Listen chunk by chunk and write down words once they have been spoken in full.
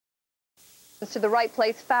to the right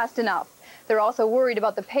place fast enough. They're also worried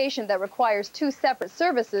about the patient that requires 2 separate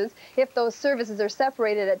services if those services are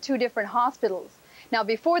separated at 2 different hospitals. Now,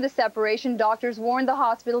 before the separation, doctors warned the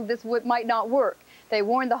hospital this might not work. They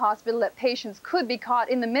warned the hospital that patients could be caught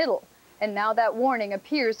in the middle, and now that warning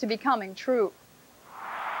appears to be coming true.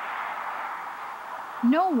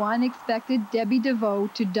 No one expected Debbie DeVoe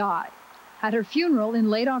to die. At her funeral in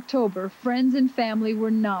late October, friends and family were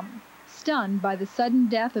numb, stunned by the sudden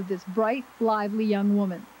death of this bright, lively young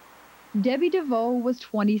woman. Debbie DeVoe was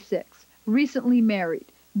 26, recently married,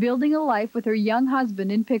 building a life with her young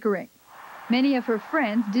husband in Pickering. Many of her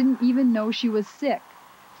friends didn't even know she was sick.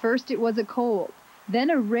 First it was a cold, then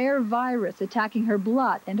a rare virus attacking her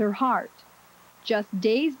blood and her heart. Just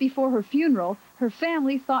days before her funeral, her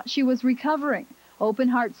family thought she was recovering. Open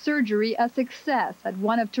heart surgery a success at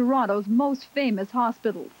one of Toronto's most famous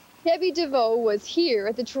hospitals. Debbie DeVoe was here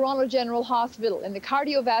at the Toronto General Hospital in the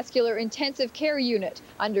cardiovascular intensive care unit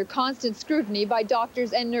under constant scrutiny by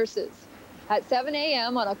doctors and nurses. At 7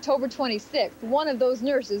 a.m. on October 26th, one of those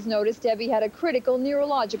nurses noticed Debbie had a critical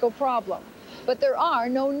neurological problem. But there are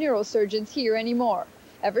no neurosurgeons here anymore.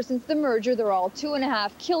 Ever since the merger, they're all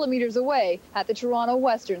 2.5 kilometers away at the Toronto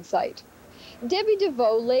Western site. Debbie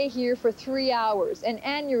DeVoe lay here for 3 hours, an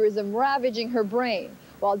aneurysm ravaging her brain,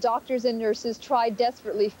 while doctors and nurses tried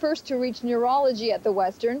desperately first to reach neurology at the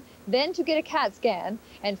Western, then to get a CAT scan,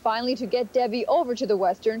 and finally to get Debbie over to the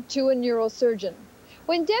Western to a neurosurgeon.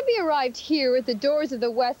 When Debbie arrived here at the doors of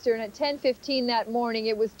the Western at 10:15 that morning,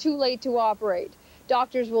 it was too late to operate.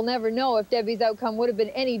 Doctors will never know if Debbie's outcome would have been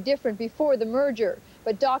any different before the merger,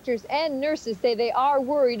 but doctors and nurses say they are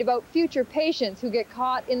worried about future patients who get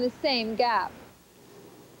caught in the same gap.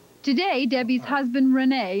 Today, Debbie's husband,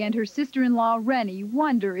 Rene, and her sister-in-law, Rennie,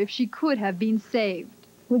 wonder if she could have been saved.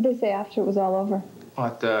 What did they say after it was all over?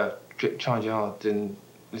 At the Changjal, then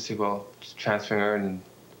they said, well, just transferring her and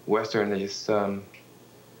Western, they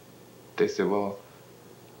said, well,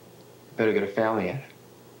 better get a family in.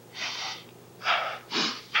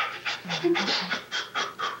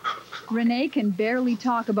 Rene can barely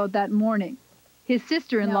talk about that morning. His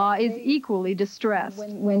sister-in-law is equally distressed.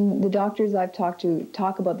 When the doctors I've talked to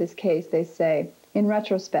talk about this case, they say, in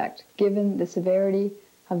retrospect, given the severity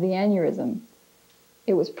of the aneurysm,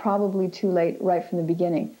 it was probably too late right from the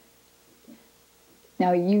beginning.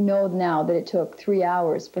 Now, you know now that it took 3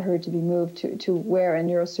 hours for her to be moved to where a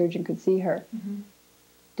neurosurgeon could see her. Mm-hmm.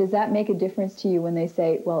 Does that make a difference to you when they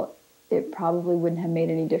say, well, it probably wouldn't have made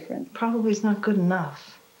any difference? Probably is not good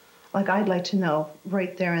enough. Like, I'd like to know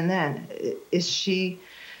right there and then, is she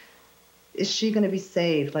going to be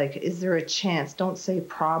saved? Like, is there a chance? Don't say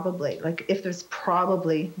probably. Like, if there's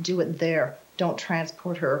probably, do it there. Don't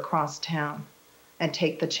transport her across town and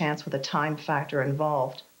take the chance with a time factor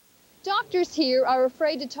involved. Doctors here are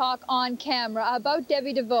afraid to talk on camera about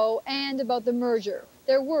Debbie DeVoe and about the merger.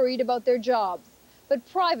 They're worried about their jobs. But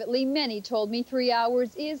privately, many told me 3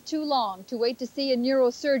 hours is too long to wait to see a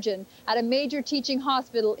neurosurgeon at a major teaching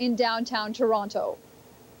hospital in downtown Toronto.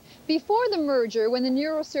 Before the merger, when the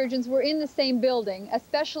neurosurgeons were in the same building, a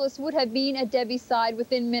specialist would have been at Debbie's side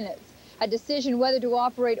within minutes. A decision whether to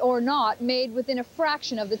operate or not made within a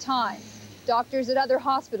fraction of the time. Doctors at other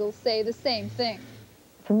hospitals say the same thing.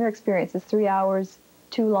 From your experience, is 3 hours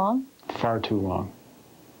too long? Far too long.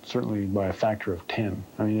 Certainly by a factor of 10.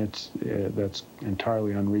 I mean, that's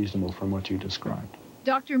entirely unreasonable from what you described.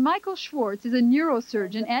 Dr. Michael Schwartz is a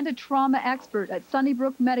neurosurgeon and a trauma expert at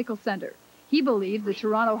Sunnybrook Medical Center. He believes the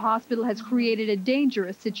Toronto hospital has created a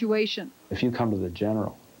dangerous situation. If you come to the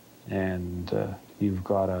general and you've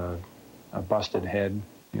got a busted head,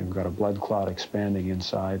 you've got a blood clot expanding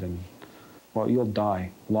inside, and, well, you'll die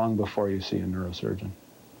long before you see a neurosurgeon.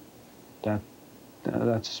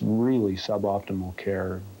 That's really suboptimal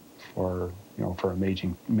care for a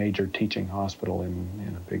major teaching hospital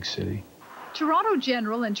in a big city. Toronto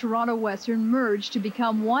General and Toronto Western merged to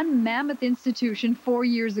become one mammoth institution 4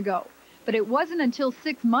 years ago. But it wasn't until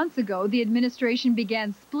 6 months ago the administration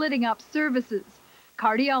began splitting up services.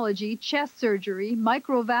 Cardiology, chest surgery,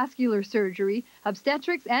 microvascular surgery,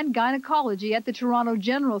 obstetrics and gynecology at the Toronto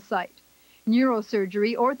General site.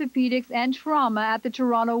 Neurosurgery, orthopedics and trauma at the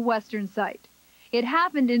Toronto Western site. It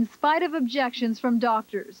happened in spite of objections from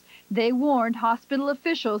doctors. They warned hospital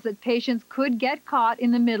officials that patients could get caught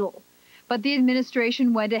in the middle. But the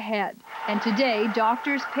administration went ahead, and today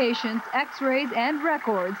doctors, patients, x-rays and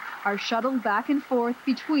records are shuttled back and forth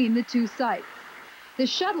between the two sites. The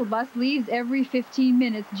shuttle bus leaves every 15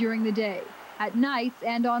 minutes during the day. At nights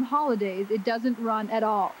and on holidays, it doesn't run at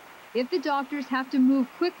all. If the doctors have to move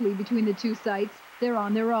quickly between the two sites, they're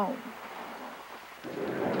on their own.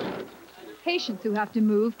 Patients who have to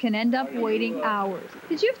move can end up waiting hours.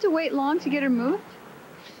 Did you have to wait long to get her moved?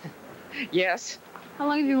 Yes. How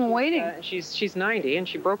long have you been waiting? She's 90 and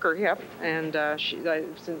she broke her hip, and I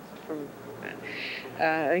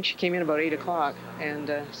think she came in about 8 o'clock,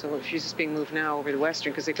 and so she's just being moved now over to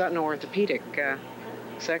Western because they've got no orthopedic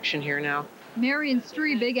section here now. Marion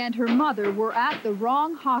Strebig and her mother were at the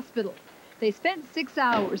wrong hospital. They spent 6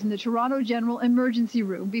 hours in the Toronto General Emergency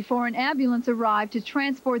Room before an ambulance arrived to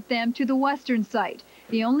transport them to the Western site,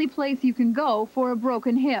 the only place you can go for a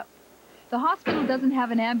broken hip. The hospital doesn't have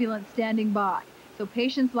an ambulance standing by, so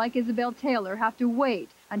patients like Isabel Taylor have to wait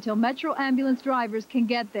until Metro ambulance drivers can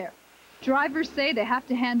get there. Drivers say they have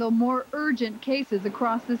to handle more urgent cases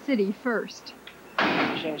across the city first.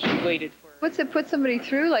 She waited for... What's it put somebody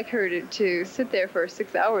through like her to sit there for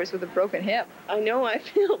 6 hours with a broken hip? I know, I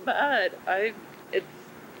feel bad. I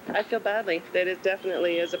feel badly. That it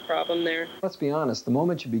definitely is a problem there. Let's be honest, the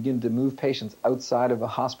moment you begin to move patients outside of a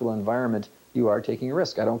hospital environment, you are taking a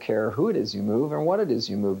risk. I don't care who it is you move and what it is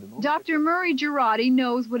you move. Dr. Murray Girardi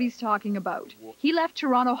knows what he's talking about. He left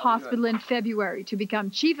Toronto Hospital in February to become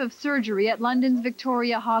Chief of Surgery at London's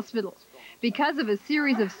Victoria Hospital. Because of a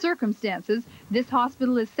series of circumstances, this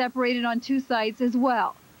hospital is separated on 2 sites as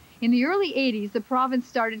well. In the early 80s, the province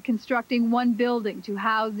started constructing one building to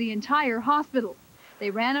house the entire hospital. They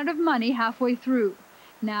ran out of money halfway through.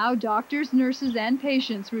 Now, doctors, nurses, and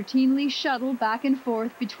patients routinely shuttle back and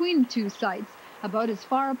forth between 2 sites, about as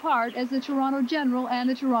far apart as the Toronto General and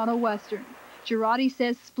the Toronto Western. Girardi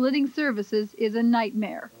says splitting services is a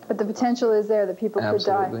nightmare. But the potential is there that people could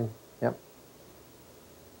die. Absolutely, yep.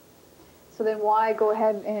 So then why go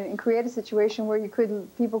ahead and create a situation where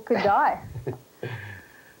people could die?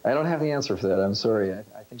 I don't have the answer for that. I'm sorry. I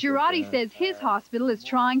think Girardi says his hospital is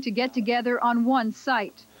trying to get together on one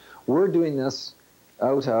site. We're doing this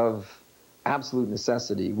out of absolute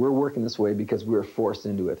necessity. We're working this way because we're forced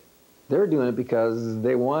into it. They're doing it because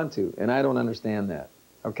they want to, and I don't understand that,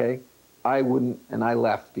 okay? I wouldn't, and I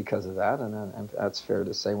left because of that, and that's fair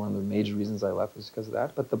to say. One of the major reasons I left was because of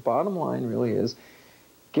that. But the bottom line really is,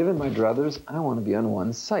 given my druthers, I want to be on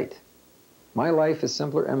one site. My life is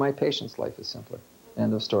simpler, and my patient's life is simpler.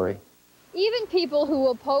 End of story. Even people who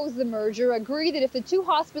oppose the merger agree that if the 2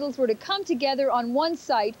 hospitals were to come together on one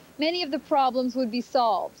site, many of the problems would be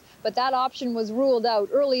solved. But that option was ruled out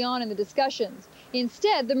early on in the discussions.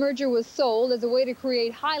 Instead, the merger was sold as a way to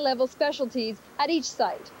create high-level specialties at each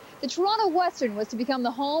site. The Toronto Western was to become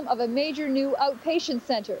the home of a major new outpatient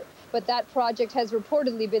centre, but that project has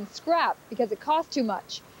reportedly been scrapped because it cost too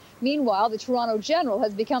much. Meanwhile, the Toronto General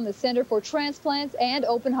has become the centre for transplants and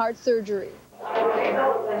open-heart surgery.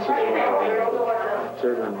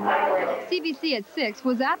 CBC at 6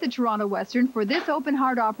 was at the Toronto Western for this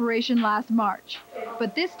open-heart operation last March.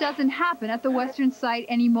 But this doesn't happen at the Western site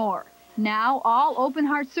anymore. Now, all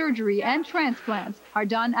open-heart surgery and transplants are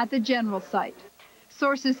done at the General site.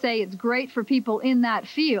 Sources say it's great for people in that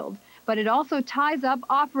field, but it also ties up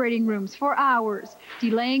operating rooms for hours,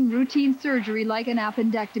 delaying routine surgery like an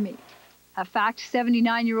appendectomy. A fact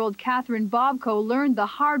 79-year-old Catherine Bobko learned the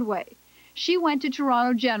hard way. She went to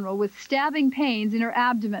Toronto General with stabbing pains in her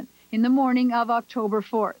abdomen in the morning of October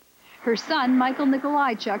 4th. Her son, Michael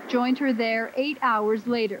Nikolaichuk, joined her there 8 hours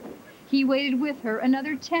later. He waited with her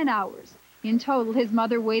another 10 hours. In total, his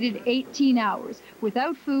mother waited 18 hours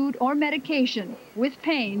without food or medication, with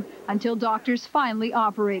pain, until doctors finally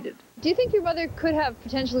operated. Do you think your mother could have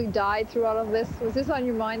potentially died throughout all of this? Was this on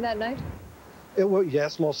your mind that night?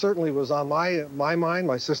 Yes, most certainly was on my mind,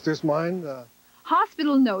 my sister's mind.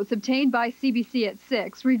 Hospital notes obtained by CBC at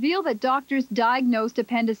 6 reveal that doctors diagnosed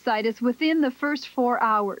appendicitis within the first 4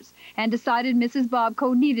 hours and decided Mrs.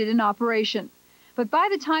 Bobko needed an operation. But by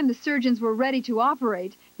the time the surgeons were ready to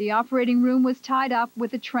operate, the operating room was tied up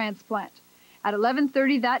with a transplant. At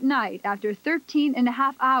 11:30 that night, after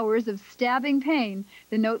 13.5 hours of stabbing pain,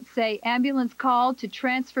 the notes say ambulance called to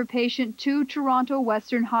transfer patient to Toronto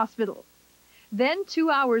Western Hospital. Then 2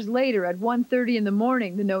 hours later at 1:30 in the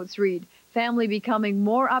morning, the notes read, family becoming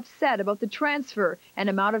more upset about the transfer and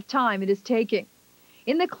amount of time it is taking.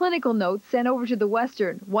 In the clinical notes sent over to the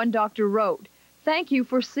Western, one doctor wrote, "Thank you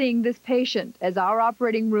for seeing this patient, as our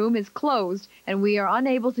operating room is closed and we are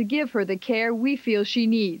unable to give her the care we feel she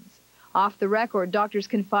needs." Off the record, doctors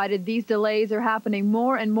confided these delays are happening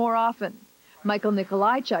more and more often. Michael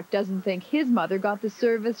Nikolaichuk doesn't think his mother got the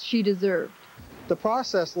service she deserved. The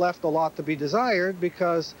process left a lot to be desired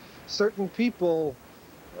because certain people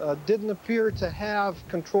didn't appear to have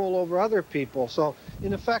control over other people. So,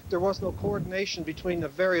 in effect, there was no coordination between the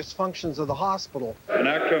various functions of the hospital. An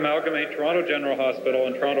act to amalgamate Toronto General Hospital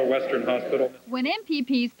and Toronto Western Hospital. When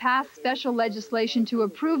MPPs passed special legislation to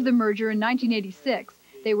approve the merger in 1986,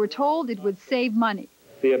 they were told it would save money.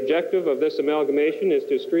 The objective of this amalgamation is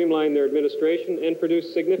to streamline their administration and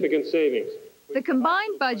produce significant savings. The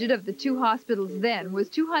combined budget of the two hospitals then was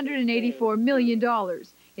 $284 million.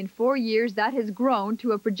 In 4 years, that has grown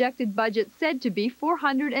to a projected budget said to be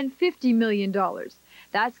 $450 million.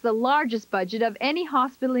 That's the largest budget of any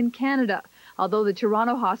hospital in Canada, although the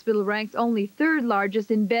Toronto hospital ranks only third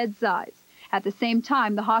largest in bed size. At the same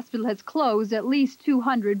time, the hospital has closed at least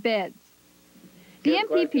 200 beds. The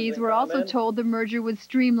MPPs were also told the merger would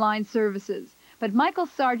streamline services. But Michael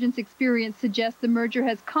Sargent's experience suggests the merger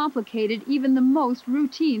has complicated even the most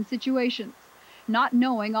routine situations. Not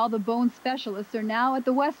knowing all the bone specialists are now at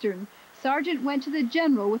the Western, Sargent went to the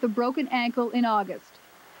General with a broken ankle in August.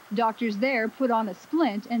 Doctors there put on a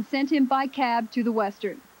splint and sent him by cab to the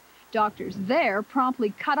Western. Doctors there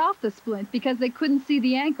promptly cut off the splint because they couldn't see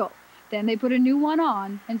the ankle. Then they put a new one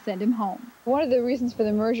on and sent him home. One of the reasons for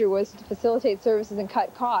the merger was to facilitate services and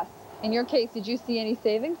cut costs. In your case, did you see any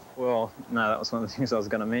savings? Well, no, that was one of the things I was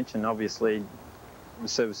going to mention. Obviously, the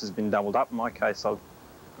service has been doubled up. In my case, I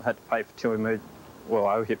had to pay for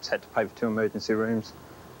OHIPs had to pay for 2 emergency rooms,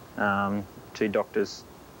 2 doctors'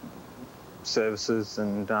 services,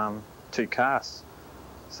 and 2 cars.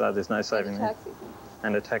 So there's no saving there.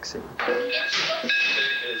 And a taxi.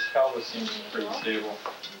 His pelvis seems pretty stable.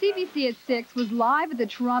 CBC at 6 was live at the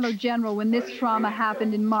Toronto General when this trauma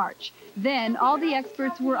happened in March. Then all the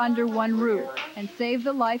experts were under one roof and saved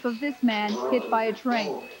the life of this man hit by a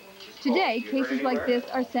train. Today, cases like this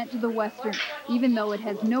are sent to the Western, even though it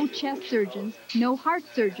has no chest surgeons, no heart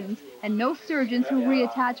surgeons, and no surgeons who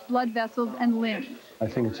reattach blood vessels and limbs. I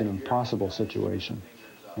think it's an impossible situation.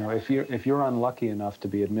 You know, if you're unlucky enough to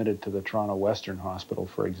be admitted to the Toronto Western Hospital,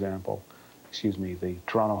 for example, the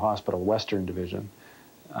Toronto Hospital Western Division,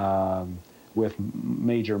 with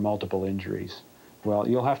major multiple injuries, well,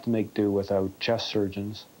 you'll have to make do without chest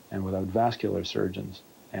surgeons and without vascular surgeons.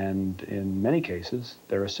 And in many cases,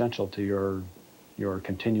 they're essential to your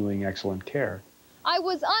continuing excellent care. I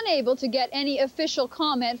was unable to get any official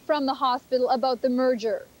comment from the hospital about the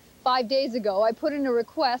merger. 5 days ago, I put in a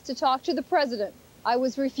request to talk to the president. I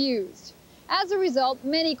was refused. As a result,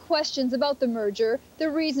 many questions about the merger,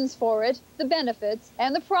 the reasons for it, the benefits,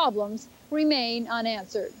 and the problems remain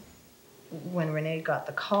unanswered. When Renee got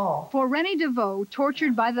the call. For René DeVoe,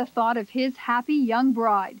 tortured by the thought of his happy young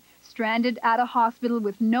bride, stranded at a hospital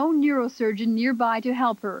with no neurosurgeon nearby to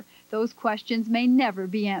help her, those questions may never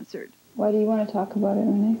be answered. Why do you want to talk about it,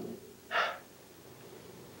 Renee?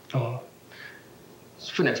 Oh, it's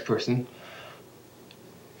for the next person.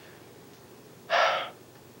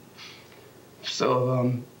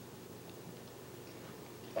 So,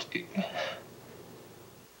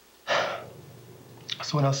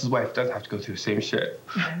 someone else's wife doesn't have to go through the same shit.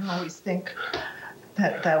 I always think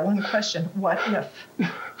that one question, what if?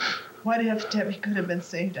 What if Debbie could have been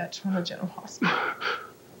saved at Toronto General Hospital?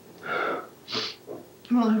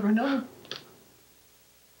 We'll never know.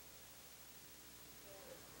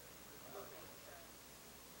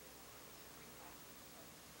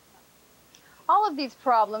 All of these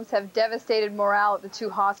problems have devastated morale at the two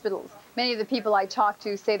hospitals. Many of the people I talk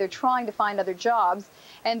to say they're trying to find other jobs,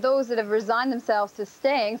 and those that have resigned themselves to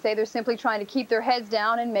staying say they're simply trying to keep their heads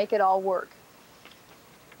down and make it all work.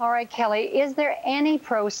 All right, Kelly, is there any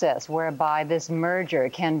process whereby this merger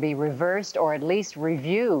can be reversed or at least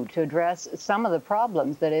reviewed to address some of the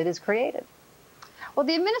problems that it has created? Well,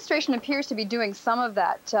 the administration appears to be doing some of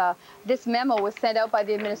that. This memo was sent out by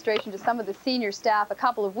the administration to some of the senior staff a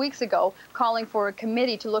couple of weeks ago, calling for a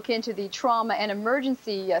committee to look into the trauma and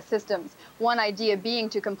emergency systems. One idea being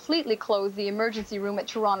to completely close the emergency room at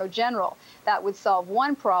Toronto General. That would solve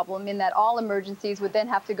one problem in that all emergencies would then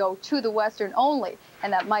have to go to the Western only,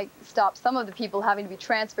 and that might stop some of the people having to be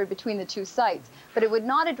transferred between the two sites. But it would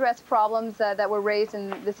not address problems that were raised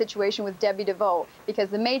in the situation with Debbie DeVoe, because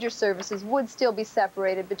the major services would still be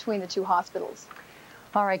separated between the two hospitals.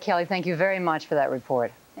 All right, Kelly, thank you very much for that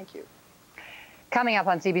report. Thank you. Coming up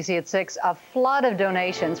on CBC at 6, a flood of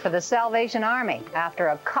donations for the Salvation Army after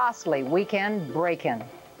a costly weekend break-in.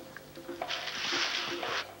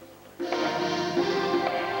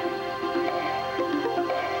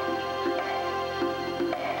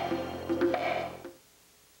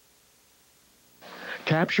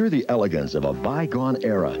 Capture the elegance of a bygone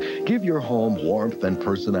era. Give your home warmth and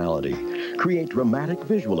personality. Create dramatic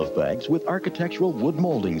visual effects with architectural wood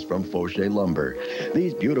moldings from Fauché Lumber.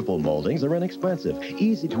 These beautiful moldings are inexpensive,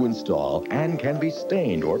 easy to install, and can be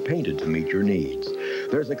stained or painted to meet your needs.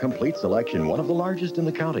 There's a complete selection, one of the largest in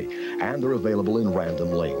the county, and they're available in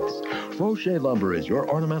random lengths. Fauché Lumber is your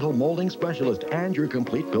ornamental molding specialist and your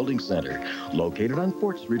complete building center. Located on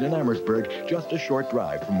 4th Street in Amherstburg, just a short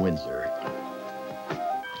drive from Windsor.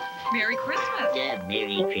 Merry Christmas.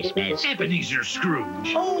 Merry Christmas. Ebenezer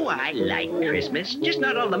Scrooge. Oh, I like Christmas. Just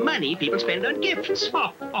not all the money people spend on gifts.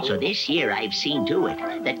 So this year I've seen to it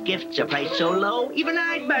that gifts are priced so low, even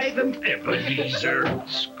I'd buy them. Ebenezer.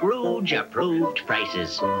 Scrooge-approved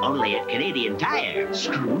prices. Only at Canadian Tire.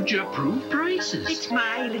 Scrooge-approved prices. It's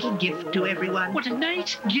my little gift to everyone. What a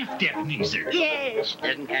nice gift, Ebenezer. Yes,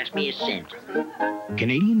 doesn't cost me a cent.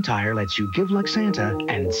 Canadian Tire lets you give like Santa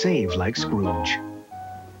and save like Scrooge.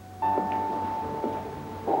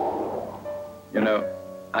 You know,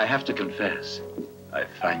 I have to confess, I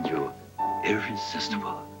find you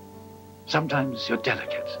irresistible. Sometimes you're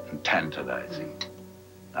delicate and tantalizing.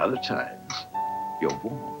 Other times, you're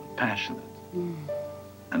warm and passionate.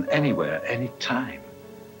 And anywhere, anytime,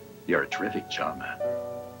 you're a terrific charmer.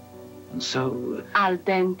 And so... Al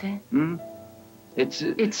dente.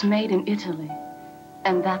 It's made in Italy.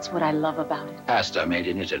 And that's what I love about it. Pasta made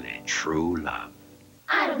in Italy. True love.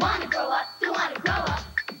 I don't want to grow up, don't want to grow up.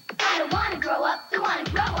 I don't want to grow up, don't want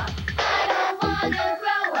to grow up. I don't want to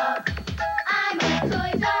grow up. I'm a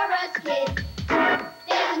Toys R Us kid.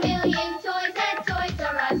 There's a million toys at Toys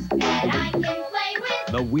R Us that I can play with.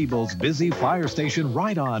 The Weebles Busy Fire Station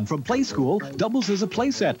Ride-On from Play School doubles as a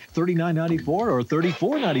playset, $39.94 or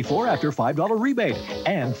 $34.94 after $5 rebate.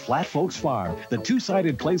 And Flat Folks Farm, the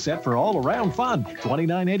two-sided playset for all-around fun,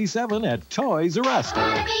 $29.87 at Toys R Us.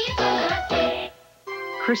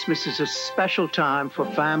 Christmas is a special time for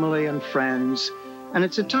family and friends, and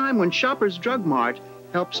it's a time when Shoppers Drug Mart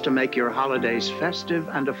helps to make your holidays festive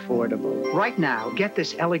and affordable. Right now, get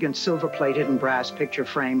this elegant silver-plated and brass picture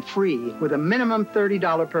frame free with a minimum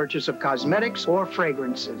 $30 purchase of cosmetics or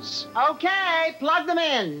fragrances. Okay, plug them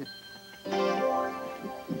in.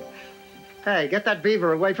 Hey, get that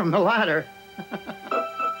beaver away from the ladder.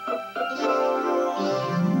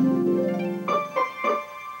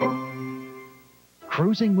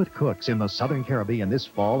 Cruising with cooks in the Southern Caribbean this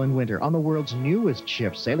fall and winter on the world's newest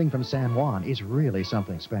ship sailing from San Juan is really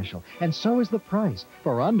something special. And so is the price.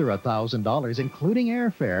 For under $1,000, including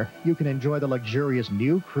airfare, you can enjoy the luxurious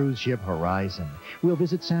new cruise ship Horizon. We'll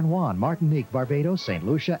visit San Juan, Martinique, Barbados, St.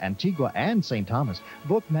 Lucia, Antigua, and St. Thomas.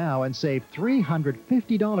 Book now and save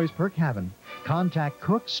 $350 per cabin. Contact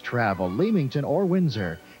Cooks Travel, Leamington, or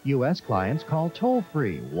Windsor. U.S. clients call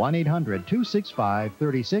toll-free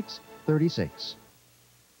 1-800-265-3636.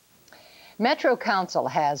 Metro Council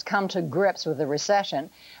has come to grips with the recession,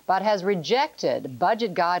 but has rejected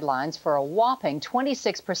budget guidelines for a whopping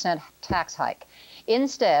 26% tax hike.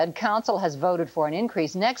 Instead, Council has voted for an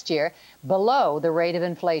increase next year below the rate of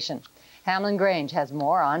inflation. Hamlin Grange has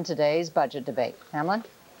more on today's budget debate. Hamlin?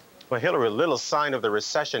 Well, Hillary, a little sign of the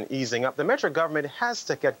recession easing up. The Metro government has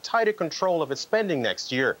to get tighter control of its spending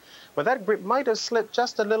next year, but that grip might have slipped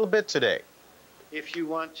just a little bit today. If you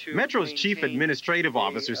want to Metro's chief administrative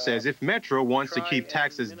officer says if Metro wants to keep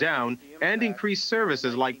taxes down and increase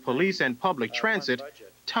services like police and public transit,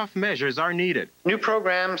 tough measures are needed. New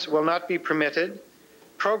programs will not be permitted.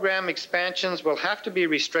 Program expansions will have to be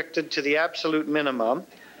restricted to the absolute minimum.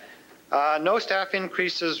 No staff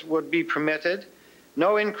increases would be permitted.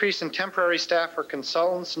 No increase in temporary staff or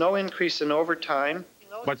consultants. No increase in overtime.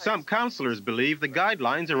 But some councillors believe the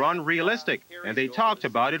guidelines are unrealistic, and they talked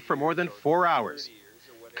about it for more than 4 hours.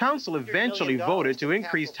 Council eventually voted to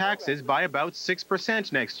increase taxes by about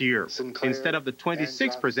 6% next year, instead of the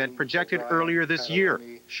 26% projected earlier this year.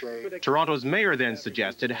 Toronto's mayor then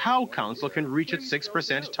suggested how Council can reach its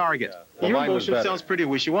 6% target. Well, Your mine was motion better. sounds pretty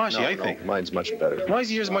wishy-washy, I think. No, mine's much better. Why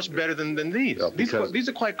is yours much better than these? Yeah, because- These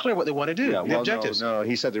are quite clear what they want to do, Yeah, the well, objectives. No,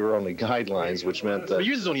 he said they were only guidelines, which meant that... But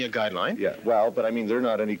yours is only a guideline. Yeah, well, but I mean, they're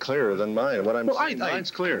not any clearer than mine. What I'm Well, saying,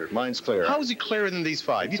 mine's clear. Mine's clear. How is it clearer than these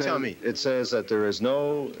five? You tell me. It says that there is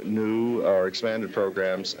no new or expanded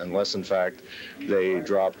programs unless, in fact, they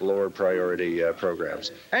drop lower priority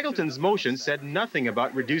programs. Eggleton's motion said nothing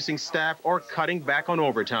about reducing staff or cutting back on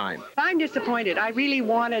overtime. I'm disappointed. I really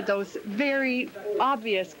wanted those very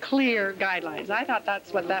obvious, clear guidelines. I thought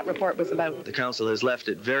that's what that report was about. The council has left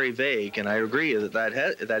it very vague, and I agree that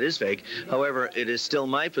that is vague. However, it is still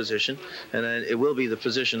my position, and it will be the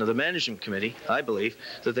position of the management committee, I believe,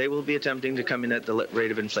 that they will be attempting to come in at the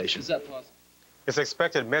rate of inflation. Is that possible? It's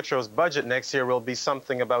expected Metro's budget next year will be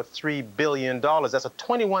something about $3 billion. That's a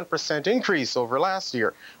 21% increase over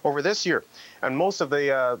this year. And most of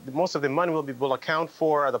the money will account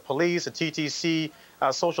for the police, the TTC,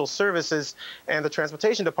 social services, and the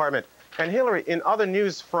transportation department. And Hillary, in other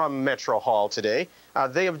news from Metro Hall today,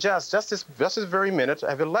 they have just this very minute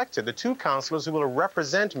have elected the 2 councillors who will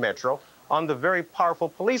represent Metro on the very powerful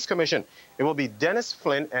police commission. It will be Dennis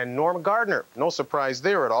Flynn and Norm Gardner. No surprise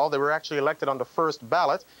there at all. They were actually elected on the first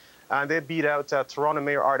ballot, and they beat out Toronto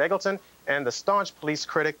Mayor Art Eggleton and the staunch police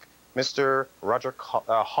critic, Mr. Roger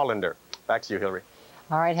Hollander. Back to you, Hillary.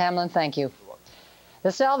 All right, Hamlin, thank you.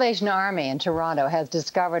 The Salvation Army in Toronto has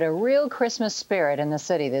discovered a real Christmas spirit in the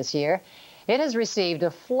city this year. It has received a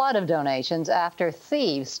flood of donations after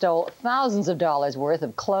thieves stole thousands of dollars worth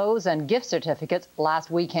of clothes and gift certificates last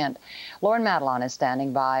weekend. Lauren Madelon is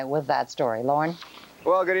standing by with that story. Lauren?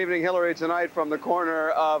 Well, good evening, Hillary. Tonight from the corner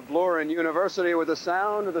of Bloor and University, where the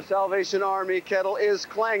sound of the Salvation Army kettle is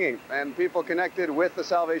clanging, and people connected with the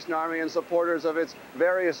Salvation Army and supporters of its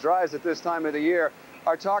various drives at this time of the year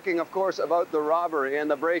are talking, of course, about the robbery and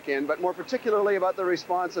the break-in, but more particularly about the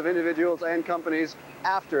response of individuals and companies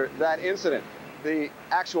after that incident. The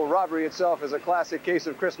actual robbery itself is a classic case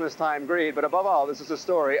of Christmas-time greed, but above all, this is a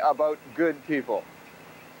story about good people.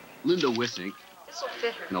 Linda Wissink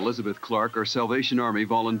and Elizabeth Clark are Salvation Army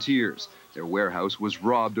volunteers. Their warehouse was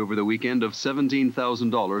robbed over the weekend of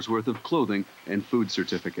 $17,000 worth of clothing and food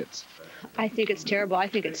certificates. I think it's terrible. I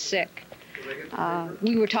think it's sick.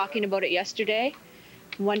 We were talking about it yesterday,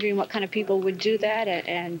 wondering what kind of people would do that,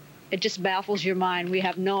 and it just baffles your mind. We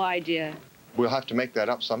have no idea. We'll have to make that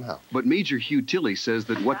up somehow. But Major Hugh Tilley says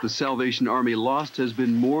that what the Salvation Army lost has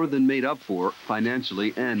been more than made up for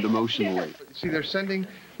financially and emotionally. See, they're sending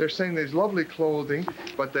these lovely clothing,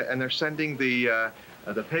 and they're sending the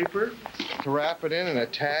paper to wrap it in, and a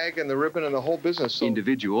tag and the ribbon and the whole business. So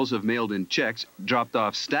individuals have mailed in checks, dropped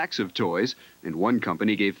off stacks of toys, and one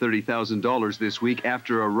company gave $30,000 this week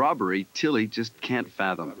after a robbery Tilley just can't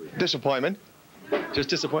fathom. Disappointment. Just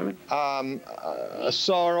disappointment? A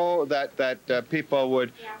sorrow that people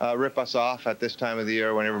would rip us off at this time of the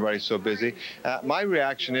year when everybody's so busy. My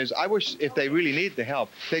reaction is, I wish if they really need the help,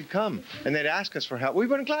 they'd come and they'd ask us for help. We've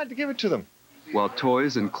been glad to give it to them. While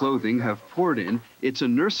toys and clothing have poured in, it's a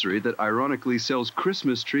nursery that ironically sells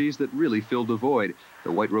Christmas trees that really filled the void.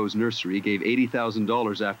 The White Rose Nursery gave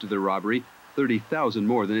 $80,000 after the robbery, $30,000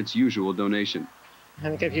 more than its usual donation. I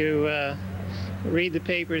think if you read the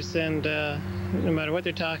papers, and no matter what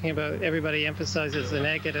they're talking about, everybody emphasizes the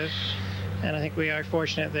negative. And I think we are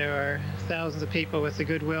fortunate there are thousands of people with the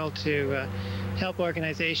goodwill to help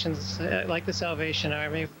organizations like the Salvation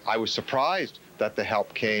Army. I was surprised that the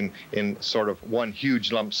help came in sort of one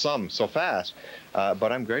huge lump sum so fast,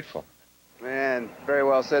 but I'm grateful. Man, very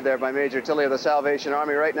well said there by Major Tilley of the Salvation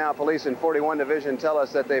Army. Right now, police in 41 Division tell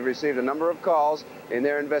us that they've received a number of calls in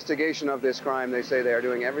their investigation of this crime. They say they are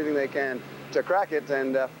doing everything they can to crack it, and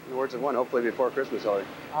in the words of one, hopefully before Christmas, Hillary.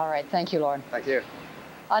 All right, thank you, Lauren. Thank you.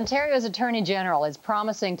 Ontario's Attorney General is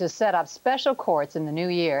promising to set up special courts in the new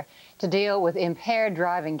year to deal with impaired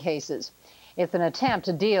driving cases. It's an attempt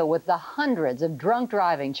to deal with the hundreds of drunk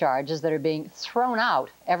driving charges that are being thrown out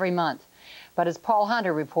every month. But as Paul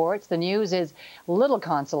Hunter reports, the news is little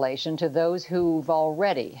consolation to those who've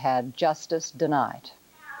already had justice denied.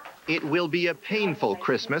 It will be a painful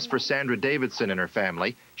Christmas for Sandra Davidson and her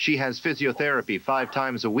family. She has physiotherapy 5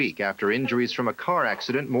 times a week after injuries from a car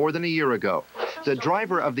accident more than a year ago. The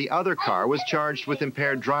driver of the other car was charged with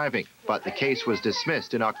impaired driving, but the case was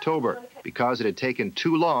dismissed in October because it had taken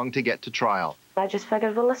too long to get to trial. I just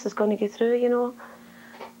figured, well, this is going to get through, you know.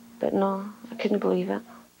 But no, I couldn't believe it.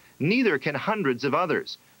 Neither can hundreds of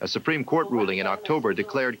others. A Supreme Court ruling in October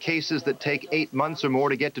declared cases that take 8 months or more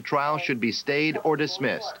to get to trial should be stayed or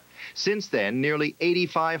dismissed. Since then, nearly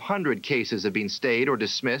 8,500 cases have been stayed or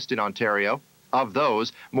dismissed in Ontario. Of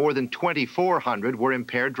those, more than 2,400 were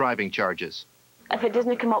impaired driving charges. If it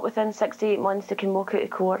doesn't come up within 6 to 8 months, they can walk out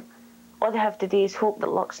of court. All they have to do is hope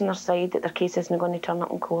that luck's on their side, that their case isn't going to turn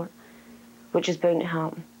up in court, which is bound to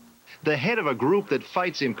happen. The head of a group that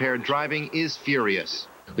fights impaired driving is furious.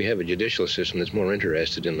 We have a judicial system that's more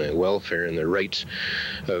interested in the welfare and the rights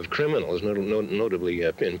of criminals, notably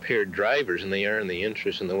impaired drivers, than they are in the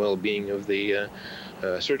interest and the well-being of the,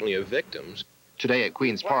 certainly of victims. Today at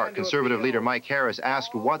Queen's Park, Conservative leader Mike Harris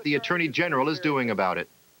asked what the Attorney General is doing about it.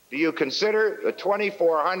 Do you consider the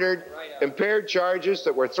 2,400 impaired charges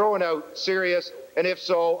that were thrown out serious? And if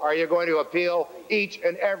so, are you going to appeal each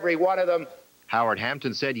and every one of them? Howard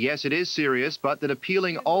Hampton said yes, it is serious, but that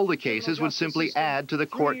appealing all the cases would simply add to the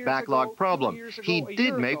court backlog problem. He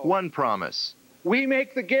did make one promise. We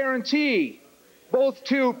make the guarantee both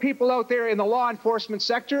to people out there in the law enforcement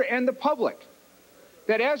sector and the public,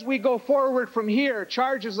 that as we go forward from here,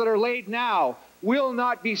 charges that are laid now will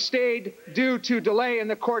not be stayed due to delay in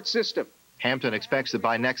the court system. Hampton expects that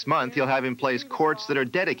by next month he'll have in place courts that are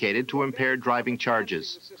dedicated to impaired driving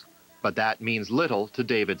charges. But that means little to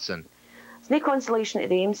Davidson. There's no consolation to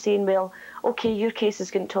them saying, well, OK, your case is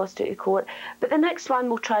getting tossed out of court, but the next one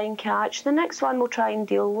we'll try and catch, the next one we'll try and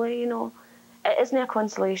deal with, you know. It isn't a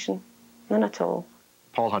consolation, none at all.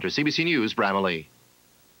 Paul Hunter, CBC News, Bramalea.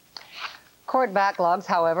 Court backlogs,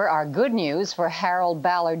 however, are good news for Harold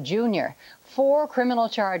Ballard Jr. 4 criminal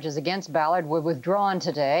charges against Ballard were withdrawn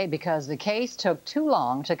today because the case took too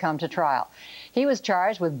long to come to trial. He was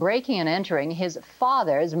charged with breaking and entering his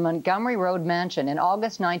father's Montgomery Road mansion in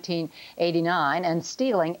August 1989 and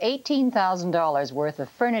stealing $18,000 worth of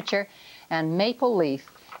furniture and maple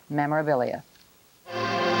leaf memorabilia.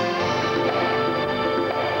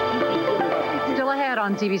 Still ahead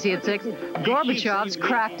on CBC at 6, Gorbachev's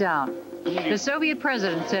crackdown. The Soviet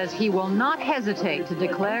president says he will not hesitate to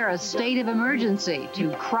declare a state of emergency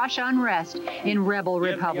to crush unrest in rebel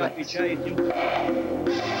republics.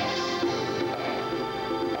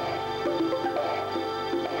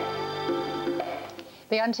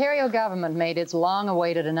 The Ontario government made its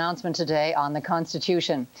long-awaited announcement today on the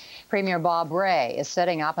Constitution. Premier Bob Rae is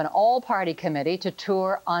setting up an all-party committee to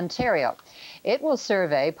tour Ontario. It will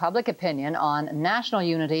survey public opinion on national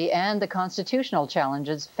unity and the constitutional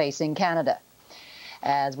challenges facing Canada.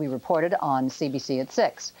 As we reported on CBC at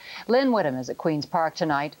 6. Lynn Whittam is at Queen's Park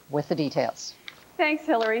tonight with the details. Thanks,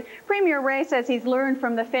 Hillary. Premier Rae says he's learned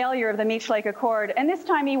from the failure of the Meech Lake Accord, and this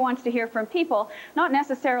time he wants to hear from people, not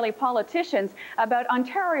necessarily politicians, about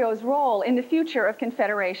Ontario's role in the future of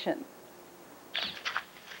Confederation.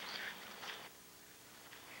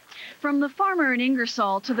 From the farmer in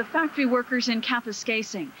Ingersoll to the factory workers in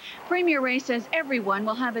Kapuskasing, Premier Rae says everyone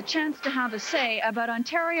will have a chance to have a say about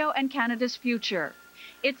Ontario and Canada's future.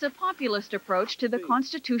 It's a populist approach to the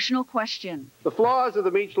constitutional question. The flaws of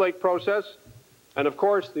the Meech Lake process, and of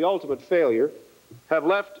course the ultimate failure, have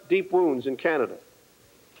left deep wounds in Canada.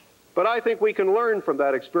 But I think we can learn from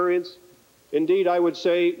that experience. Indeed, I would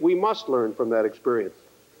say we must learn from that experience.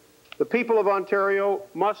 The people of Ontario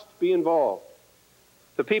must be involved.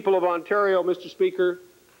 The people of Ontario, Mr. Speaker,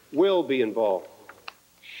 will be involved.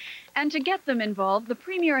 And to get them involved, the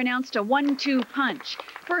Premier announced a 1-2 punch.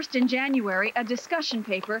 First, in January, a discussion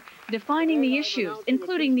paper defining the issues,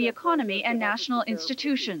 including the economy and national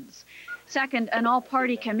institutions. Second, an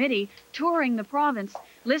all-party committee touring the province,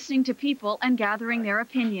 listening to people and gathering their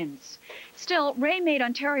opinions. Still, Rae made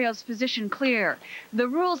Ontario's position clear. The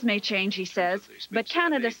rules may change, he says, but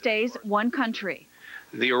Canada stays one country.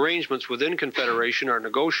 The arrangements within Confederation are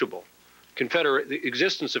negotiable. The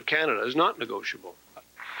existence of Canada is not negotiable.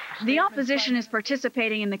 The opposition is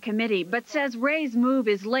participating in the committee, but says Rae's move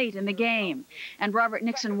is late in the game. And Robert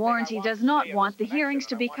Nixon warns he does not want the hearings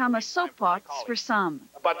to become a soapbox for some.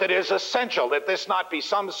 But it is essential that this not be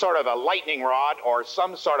some sort of a lightning rod or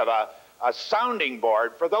some sort of a sounding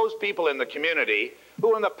board for those people in the community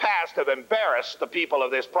who in the past have embarrassed the people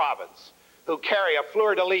of this province, who carry a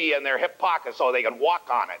fleur-de-lis in their hip pocket so they can walk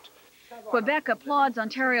on it. Quebec applauds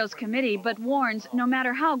Ontario's committee, but warns no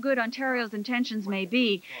matter how good Ontario's intentions may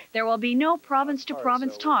be, there will be no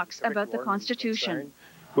province-to-province talks about the Constitution.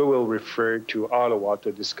 We will refer to Ottawa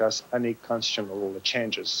to discuss any constitutional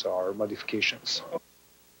changes or modifications.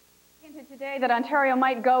 Today that Ontario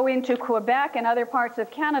might go into Quebec and other parts of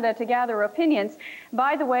Canada to gather opinions.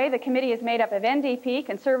 By the way, the committee is made up of NDP,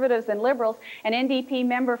 Conservatives and Liberals. An NDP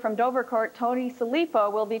member from Dovercourt, Tony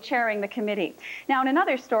Salipo, will be chairing the committee. Now, in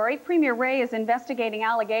another story, Premier Rae is investigating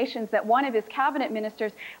allegations that one of his cabinet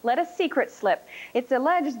ministers let a secret slip. It's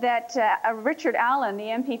alleged that Richard Allen, the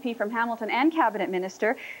MPP from Hamilton and cabinet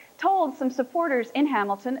minister, told some supporters in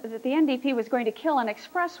Hamilton that the NDP was going to kill an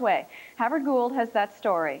expressway. Howard Gould has that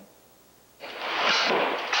story.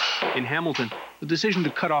 In Hamilton, the decision to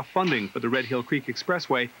cut off funding for the Red Hill Creek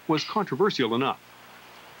Expressway was controversial enough.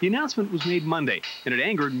 The announcement was made Monday, and it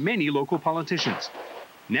angered many local politicians.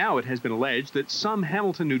 Now it has been alleged that some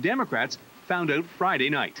Hamilton New Democrats found out Friday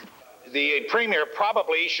night. The Premier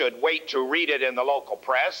probably should wait to read it in the local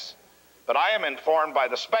press, but I am informed by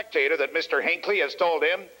the Spectator that Mr. Hinckley has told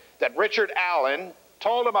him that Richard Allen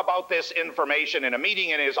told him about this information in a meeting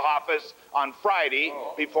in his office on Friday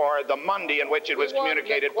before the Monday in which it was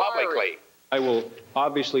communicated publicly. I will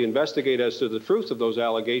obviously investigate as to the truth of those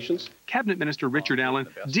allegations. Cabinet Minister Richard Allen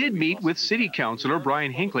did meet with City Councillor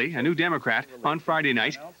Brian Hinckley, a New Democrat, on Friday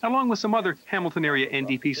night, along with some other Hamilton area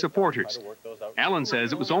NDP supporters. Allen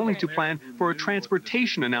says it was only to plan for a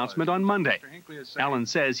transportation announcement on Monday. Allen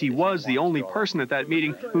says he was the only person at that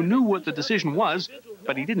meeting who knew what the decision was,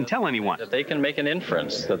 but he didn't tell anyone. That they can make an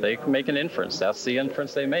inference, That's the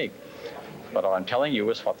inference they make. But what I'm telling you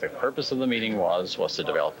is what the purpose of the meeting was to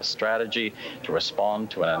develop a strategy to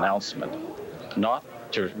respond to an announcement, not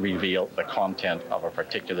to reveal the content of a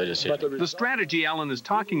particular decision. The strategy Allen is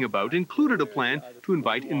talking about included a plan to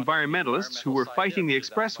invite environmentalists who were fighting the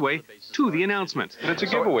expressway to the announcement. And it's a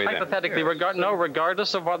giveaway then. Hypothetically,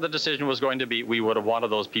 regardless of what the decision was going to be, we would have wanted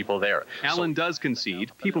those people there. Allen does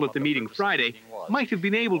concede people at the meeting Friday might have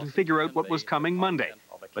been able to figure out what was coming Monday.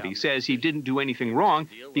 But he says he didn't do anything wrong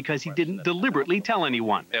because he didn't deliberately tell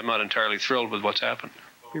anyone. I'm not entirely thrilled with what's happened.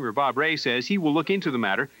 Premier Bob Rae says he will look into the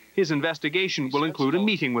matter. His investigation will include a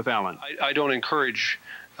meeting with Allen. I don't encourage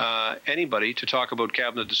anybody to talk about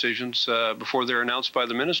cabinet decisions before they're announced by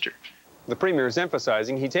the minister. The Premier is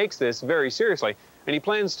emphasizing he takes this very seriously, and he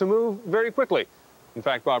plans to move very quickly. In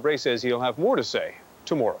fact, Bob Rae says he'll have more to say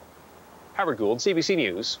tomorrow. Howard Gould, CBC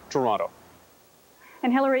News, Toronto.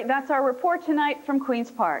 And Hillary, that's our report tonight from Queen's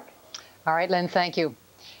Park. All right, Lynn, thank you.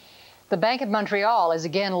 The Bank of Montreal is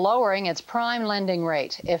again lowering its prime lending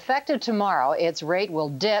rate. Effective tomorrow, its rate will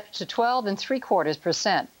dip to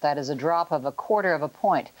 12.75%. That is a drop of 1/4 of a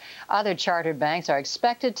point. Other chartered banks are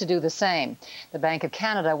expected to do the same. The Bank of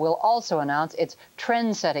Canada will also announce its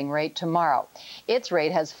trend-setting rate tomorrow. Its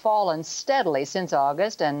rate has fallen steadily since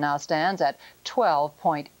August and now stands at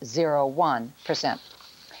 12.01%.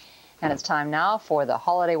 And it's time now for the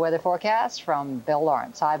holiday weather forecast from Bill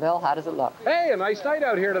Lawrence. Hi, Bill. How does it look? Hey, a nice night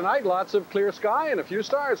out here tonight. Lots of clear sky and a few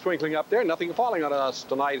stars twinkling up there. Nothing falling on us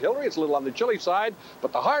tonight, Hillary. It's a little on the chilly side,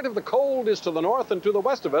 but the heart of the cold is to the north and to the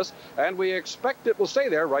west of us, and we expect it will stay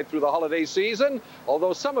there right through the holiday season,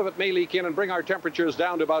 although some of it may leak in and bring our temperatures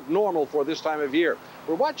down to about normal for this time of year.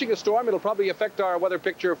 We're watching a storm. It'll probably affect our weather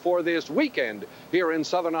picture for this weekend here in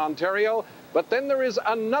southern Ontario, but then there is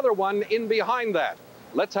another one in behind that.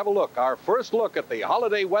 Let's have a look. Our first look at the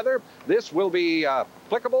holiday weather. This will be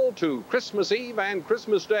applicable to Christmas Eve and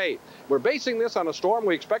Christmas Day. We're basing this on a storm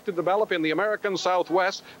we expect to develop in the American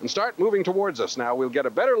Southwest and start moving towards us. Now, we'll get a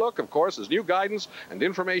better look, of course, as new guidance and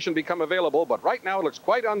information become available, but right now it looks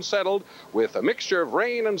quite unsettled with a mixture of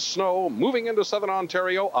rain and snow moving into southern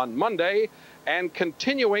Ontario on Monday and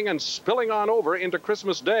continuing and spilling on over into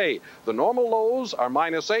Christmas Day. The normal lows are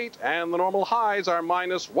 -8 and the normal highs are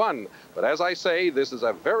 -1. But as I say, this is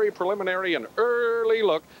a very preliminary and early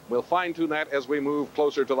look. We'll fine-tune that as we move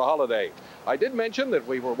closer to the holiday. I did mention that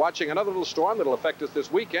we were watching another little storm that'll affect us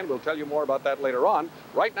this weekend. We'll tell you more about that later on.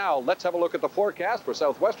 Right now, let's have a look at the forecast for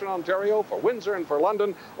southwestern Ontario, for Windsor and for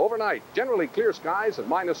London. Overnight, generally clear skies at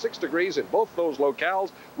 -6 degrees in both those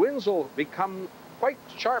locales. Winds will become quite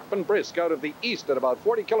sharp and brisk out of the east at about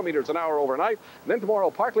 40 kilometers an hour overnight. And then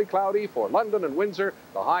tomorrow, partly cloudy for London and Windsor,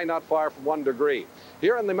 the high not far from 1 degree.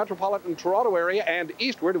 Here in the metropolitan Toronto area and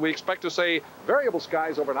eastward, we expect to say variable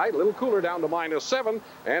skies overnight, a little cooler down to -7,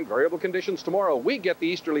 and variable conditions tomorrow. We get the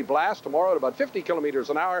easterly blast tomorrow at about 50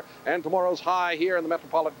 kilometers an hour, and tomorrow's high here in the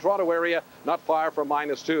metropolitan Toronto area, not far from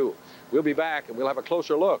 -2. We'll be back and we'll have a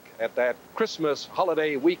closer look at that Christmas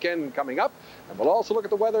holiday weekend coming up. And we'll also look at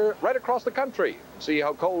the weather right across the country and see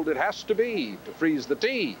how cold it has to be to freeze the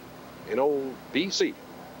tea in old BC.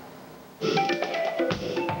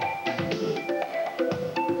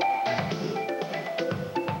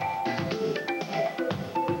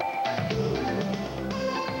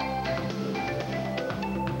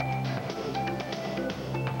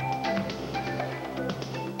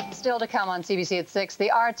 Still to come on CBC at 6,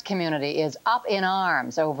 the arts community is up in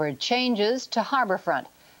arms over changes to Harbourfront.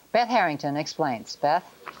 Beth Harrington explains. Beth?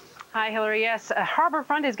 Hi, Hillary. Yes,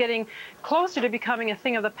 Harbourfront is getting closer to becoming a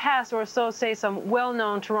thing of the past, or so say some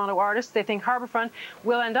well-known Toronto artists. They think Harbourfront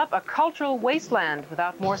will end up a cultural wasteland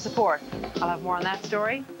without more support. I'll have more on that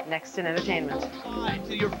story next in entertainment. Hi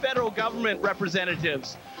to your federal government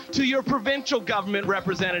representatives, to your provincial government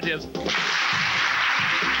representatives.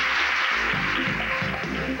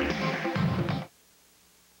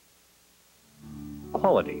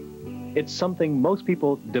 Quality. It's something most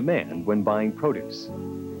people demand when buying produce.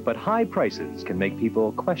 But high prices can make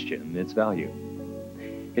people question its value.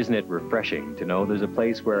 Isn't it refreshing to know there's a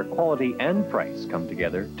place where quality and price come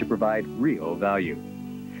together to provide real value?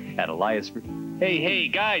 At Elias... Hey,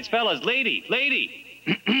 guys, fellas, lady!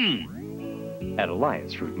 At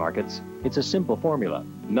Elias Fruit Markets, it's a simple formula,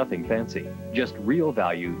 nothing fancy, just real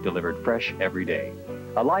value delivered fresh every day.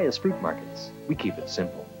 Elias Fruit Markets, we keep it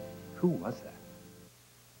simple. Who was that?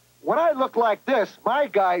 When I look like this, my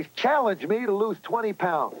guys challenge me to lose 20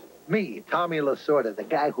 pounds. Me, Tommy Lasorda, the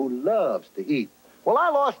guy who loves to eat. Well, I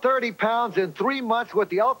lost 30 pounds in 3 months with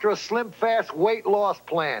the Ultra Slim Fast weight loss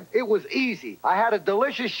plan. It was easy. I had a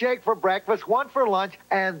delicious shake for breakfast, one for lunch,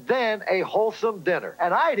 and then a wholesome dinner.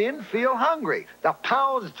 And I didn't feel hungry. The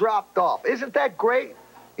pounds dropped off. Isn't that great?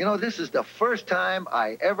 You know, this is the first time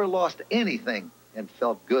I ever lost anything and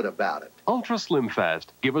felt good about it. Ultra Slim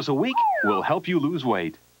Fast. Give us a week, we'll help you lose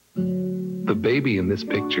weight. The baby in this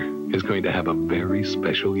picture is going to have a very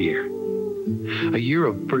special year. A year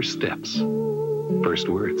of first steps, first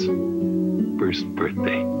words, first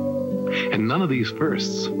birthday. And none of these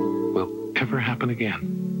firsts will ever happen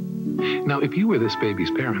again. Now, if you were this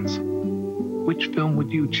baby's parents, which film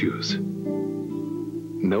would you choose?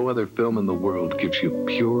 No other film in the world gives you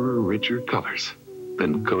purer, richer colors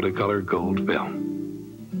than Kodacolor Gold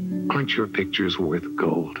film. Aren't your pictures worth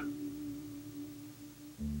gold?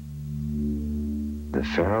 The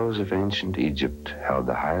pharaohs of ancient Egypt held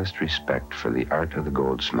the highest respect for the art of the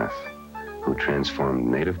goldsmith, who transformed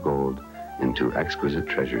native gold into exquisite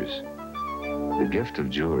treasures. The gift of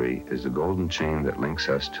jewelry is the golden chain that links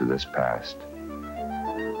us to this past.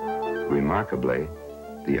 Remarkably,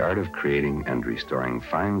 the art of creating and restoring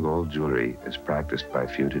fine gold jewelry is practiced by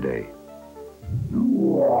few today.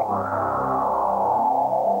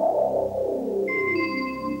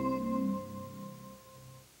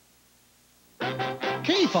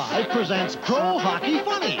 K5 presents Pro Hockey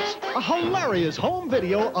Funnies, a hilarious home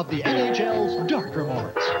video of the NHL's darker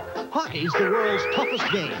moments. Hockey's the world's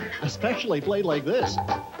toughest game, especially played like this.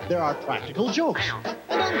 There are practical jokes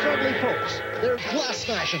and unfriendly folks. There's glass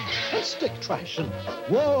smashing and stick trashing.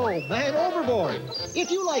 Whoa, man overboard. If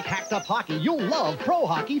you like hacked up hockey, you'll love Pro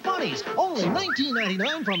Hockey Funnies. Only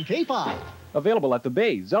 $19.99 from K5. Available at the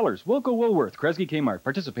Bay, Zellers, Wilco Woolworth, Kresge Kmart,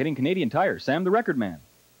 participating Canadian Tire, Sam the Record Man.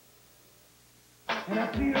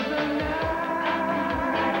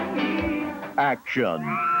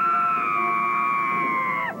 Action.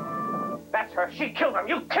 That's her. She killed him.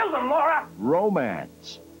 You killed him, Laura.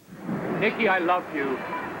 Romance. Nikki, I love you.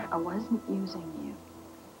 I wasn't using you.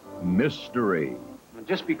 Mystery.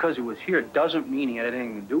 Just because he was here doesn't mean he had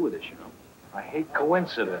anything to do with it, you know. I hate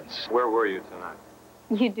coincidence. Where were you tonight?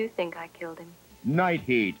 You do think I killed him. Night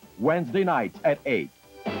Heat. Wednesday nights at 8.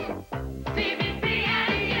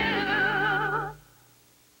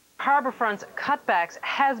 Harbourfront's cutbacks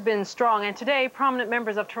has been strong, and today prominent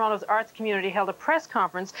members of Toronto's arts community held a press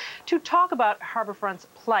conference to talk about Harbourfront's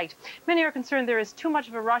plight. Many are concerned there is too much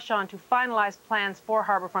of a rush on to finalize plans for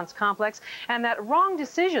Harbourfront's complex and that wrong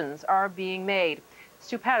decisions are being made.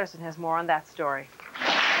 Stu Patterson has more on that story.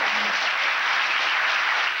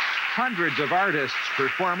 Hundreds of artists,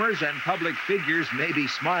 performers, and public figures may be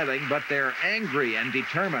smiling, but they're angry and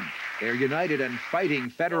determined. They're united and fighting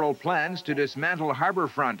federal plans to dismantle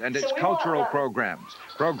Harbourfront and its cultural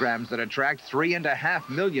programs that attract 3.5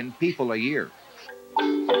 million people a year.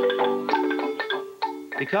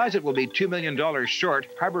 Because it will be $2 million short,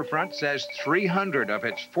 Harbourfront says 300 of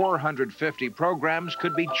its 450 programs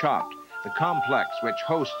could be chopped. The complex, which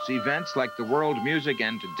hosts events like the World Music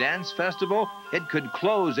and Dance Festival, it could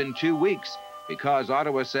close in 2 weeks because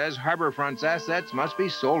Ottawa says Harbourfront's assets must be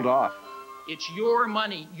sold off. It's your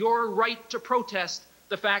money, your right to protest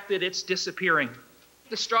the fact that it's disappearing.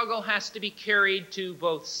 The struggle has to be carried to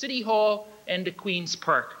both City Hall and to Queen's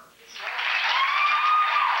Park.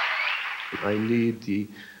 I need the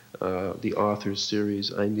authors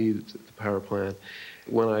series. I need the power plant.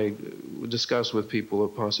 When I discuss with people a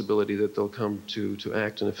possibility that they'll come to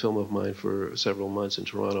act in a film of mine for several months in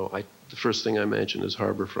Toronto, the first thing I mention is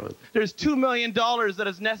Harbourfront. There's $2 million that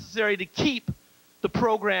is necessary to keep the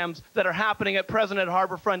programs that are happening at present at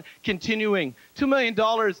Harbourfront continuing. $2 million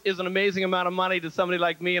is an amazing amount of money to somebody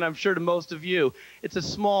like me, and I'm sure to most of you. It's a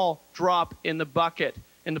small drop in the bucket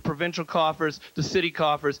in the provincial coffers, the city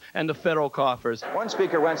coffers, and the federal coffers. One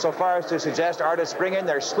speaker went so far as to suggest artists bring in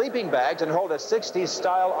their sleeping bags and hold a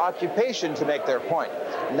 60s-style occupation to make their point.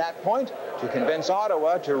 And that point, to convince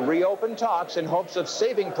Ottawa to reopen talks in hopes of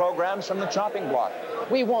saving programs from the chopping block.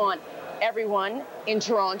 We want everyone in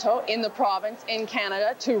Toronto, in the province, in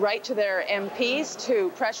Canada, to write to their MPs,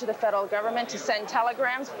 to pressure the federal government, to send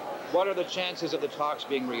telegrams. What are the chances of the talks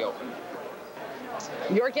being reopened?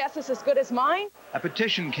 Your guess is as good as mine. A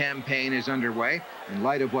petition campaign is underway in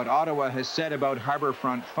light of what Ottawa has said about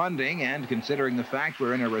Harbourfront funding, and considering the fact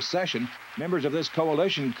we're in a recession, members of this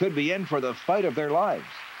coalition could be in for the fight of their lives.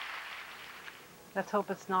 Let's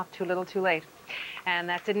hope it's not too little too late. And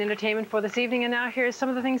that's it in entertainment for this evening. And now here's some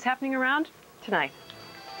of the things happening around tonight.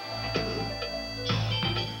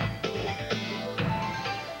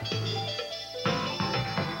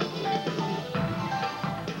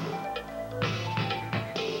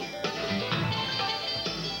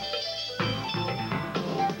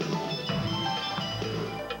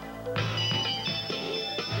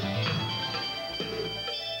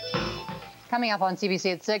 Coming up on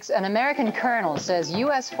CBC at 6, an American colonel says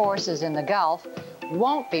U.S. forces in the Gulf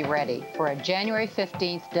won't be ready for a January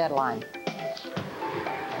 15th deadline.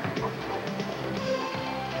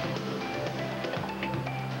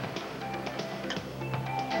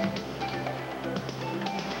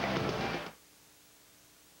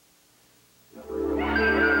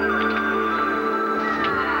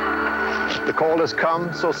 The cold has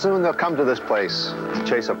come, so soon they'll come to this place to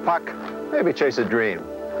chase a puck, maybe chase a dream.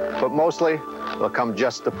 But mostly, they'll come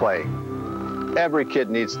just to play. Every kid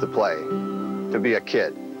needs to play, to be a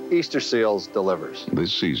kid. Easter Seals delivers.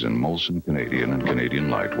 This season, Molson Canadian and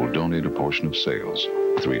Canadian Light will donate a portion of sales,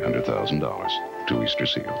 $300,000, to Easter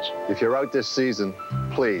Seals. If you're out this season,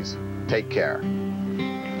 please take care.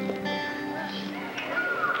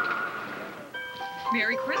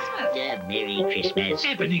 Merry Christmas. Merry Christmas.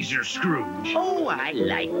 Ebenezer Scrooge. Oh, I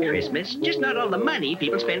like Christmas. Just not all the money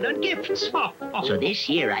people spend on gifts. So this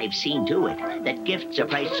year I've seen to it that gifts are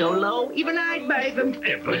priced so low, even I'd buy them.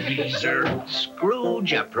 Ebenezer.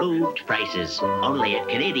 Scrooge-approved prices. Only at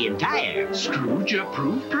Canadian Tire.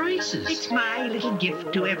 Scrooge-approved prices. It's my little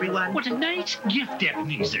gift to everyone. What a nice gift,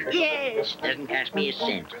 Ebenezer. Yes, doesn't cost me a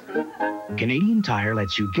cent. Canadian Tire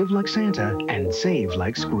lets you give like Santa and save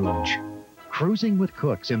like Scrooge. Cruising with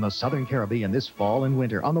cooks in the Southern Caribbean this fall and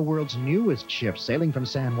winter on the world's newest ship sailing from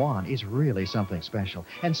San Juan is really something special.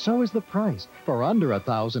 And so is the price. For under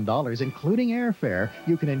 $1,000, including airfare,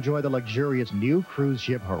 you can enjoy the luxurious new cruise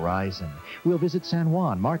ship Horizon. We'll visit San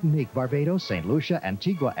Juan, Martinique, Barbados, St. Lucia,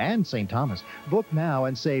 Antigua, and St. Thomas. Book now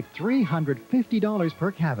and save $350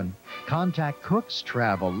 per cabin. Contact Cooks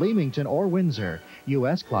Travel, Leamington, or Windsor.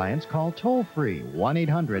 U.S. clients call toll-free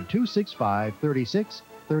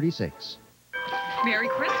 1-800-265-3636. Merry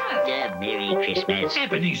Christmas. Merry Christmas.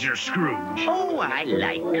 Ebenezer Scrooge. Oh, I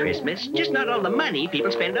like Christmas. Just not all the money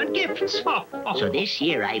people spend on gifts. So this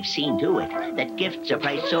year I've seen to it that gifts are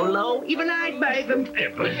priced so low, even I'd buy them.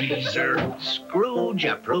 Ebenezer.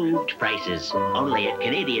 Scrooge-approved prices. Only at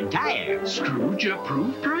Canadian Tire.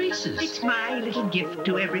 Scrooge-approved prices. It's my little gift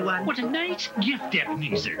to everyone. What a nice gift,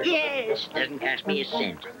 Ebenezer. Yes, doesn't cost me a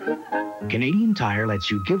cent. Canadian Tire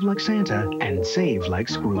lets you give like Santa and save like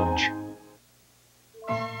Scrooge.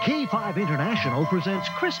 K5 International presents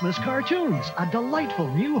Christmas Cartoons, a delightful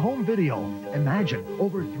new home video. Imagine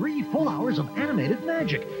over 3 full hours of animated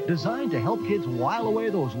magic designed to help kids while away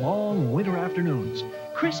those long winter afternoons.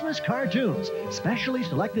 Christmas Cartoons, specially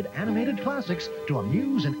selected animated classics to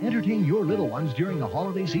amuse and entertain your little ones during the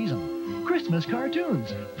holiday season. Christmas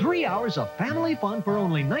Cartoons, 3 hours of family fun for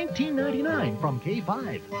only $19.99 from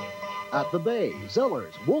K5. At the Bay,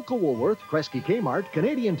 Zellers, Wolka Woolworth, Kresge Kmart,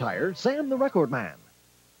 Canadian Tire, Sam the Record Man.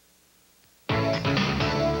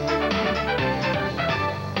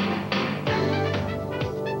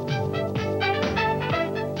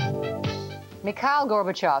 Mikhail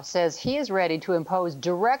Gorbachev says he is ready to impose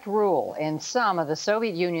direct rule in some of the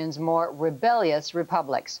Soviet Union's more rebellious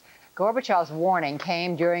republics. Gorbachev's warning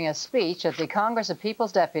came during a speech at the Congress of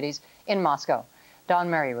People's Deputies in Moscow. Don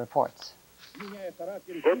Murray reports.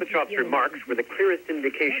 Gorbachev's remarks were the clearest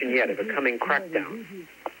indication yet of a coming crackdown.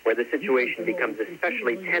 Where the situation becomes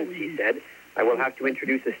especially tense, he said, I will have to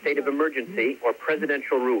introduce a state of emergency or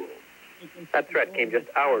presidential rule. That threat came just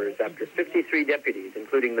hours after 53 deputies,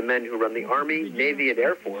 including the men who run the Army, Navy, and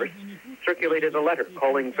Air Force, circulated a letter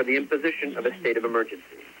calling for the imposition of a state of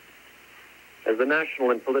emergency. As the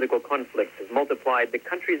national and political conflict has multiplied, the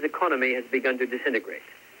country's economy has begun to disintegrate.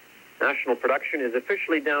 National production is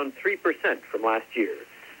officially down 3% from last year.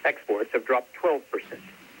 Exports have dropped 12%.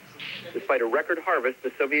 Despite a record harvest,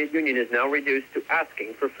 the Soviet Union is now reduced to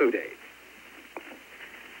asking for food aid.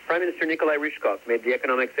 Prime Minister Nikolai Ryzhkov made the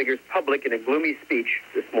economic figures public in a gloomy speech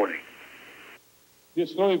this morning.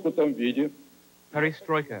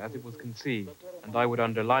 Perestroika, as it was conceived, and I would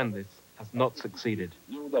underline this, has not succeeded.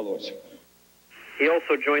 He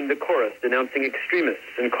also joined the chorus denouncing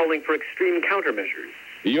extremists and calling for extreme countermeasures.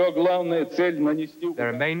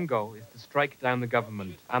 Their main goal is to strike down the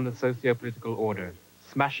government and the socio-political order,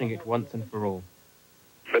 smashing it once and for all.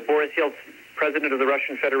 But Boris Yeltsin, president of the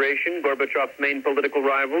Russian Federation, Gorbachev's main political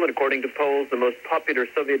rival, and according to polls, the most popular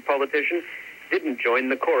Soviet politician, didn't join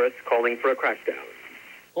the chorus calling for a crackdown.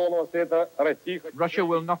 Russia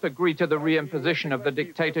will not agree to the reimposition of the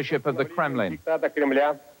dictatorship of the Kremlin,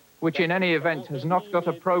 which in any event has not got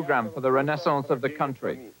a program for the renaissance of the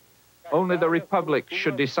country. Only the Republic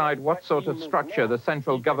should decide what sort of structure the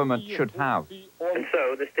central government should have. And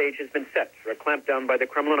so the stage has been set for a clampdown by the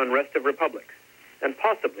Kremlin on rest of republics, and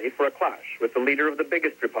possibly for a clash with the leader of the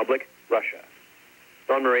biggest republic, Russia.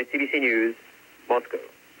 Don Murray, CBC News, Moscow.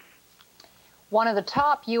 One of the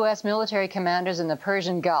top U.S. military commanders in the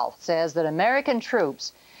Persian Gulf says that American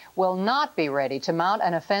troops will not be ready to mount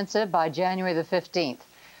an offensive by January the 15th.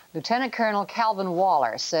 Lieutenant Colonel Calvin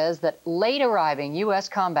Waller says that late arriving U.S.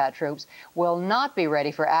 combat troops will not be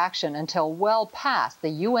ready for action until well past the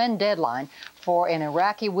UN deadline for an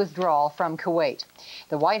Iraqi withdrawal from Kuwait.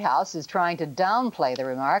 The White House is trying to downplay the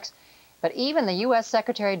remarks, but even the U.S.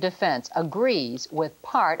 Secretary of Defense agrees with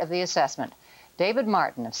part of the assessment. David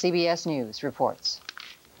Martin of CBS News reports.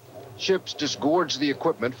 Ships disgorged the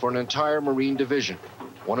equipment for an entire Marine division,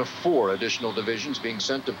 one of 4 additional divisions being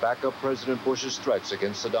sent to back up President Bush's threats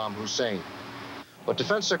against Saddam Hussein. But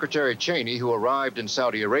Defense Secretary Cheney, who arrived in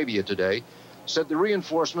Saudi Arabia today, said the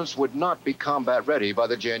reinforcements would not be combat ready by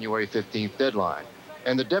the January 15th deadline.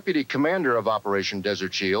 And the deputy commander of Operation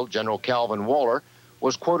Desert Shield, General Calvin Waller,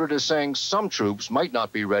 was quoted as saying some troops might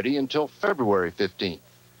not be ready until February 15th.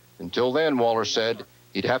 Until then, Waller said,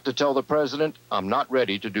 he'd have to tell the president, I'm not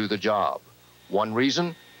ready to do the job. One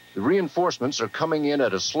reason? The reinforcements are coming in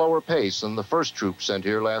at a slower pace than the first troops sent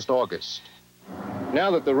here last August.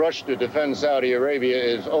 Now that the rush to defend Saudi Arabia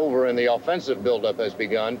is over and the offensive buildup has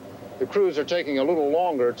begun, the crews are taking a little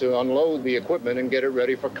longer to unload the equipment and get it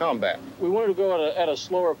ready for combat. We wanted to go at a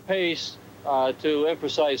slower pace to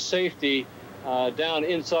emphasize safety down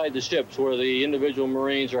inside the ships where the individual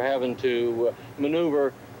Marines are having to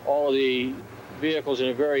maneuver all of the vehicles in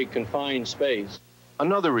a very confined space.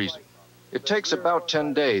 Another reason. It takes about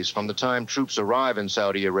 10 days from the time troops arrive in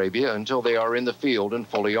Saudi Arabia until they are in the field and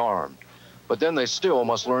fully armed. But then they still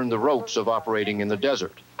must learn the ropes of operating in the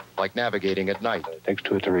desert, like navigating at night. It takes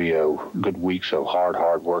 2 or 3 good weeks of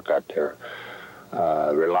hard work out there,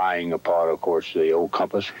 relying upon, of course, the old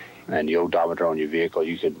compass and the odometer on your vehicle.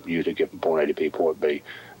 You can usually get from point A to B, point B.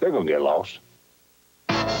 They're going to get lost.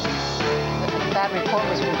 That report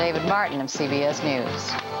was from David Martin of CBS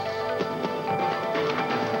News.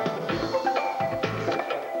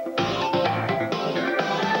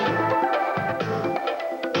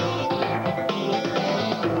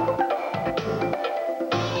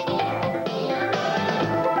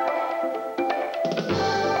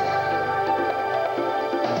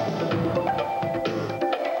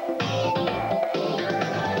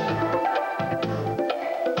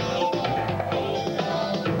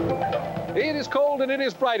 And it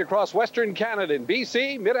is bright across western Canada. In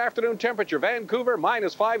BC, mid-afternoon temperature. Vancouver,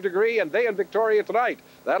 -5 degrees, and they in Victoria tonight.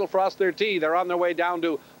 That'll frost their tea. They're on their way down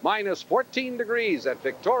to -14 degrees at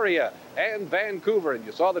Victoria and Vancouver. And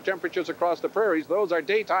you saw the temperatures across the prairies. Those are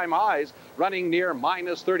daytime highs running near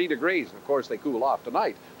 -30 degrees. And of course, they cool off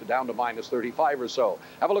tonight to down to -35 or so.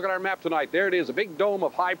 Have a look at our map tonight. There it is, a big dome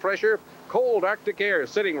of high pressure. Cold Arctic air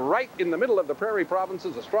sitting right in the middle of the prairie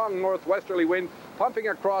provinces, a strong northwesterly wind pumping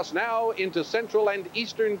across now into central and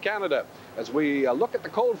eastern Canada. As we look at the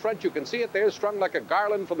cold front, you can see it there strung like a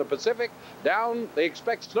garland from the Pacific down. They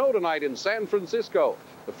expect snow tonight in San Francisco.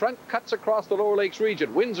 The front cuts across the Lower Lakes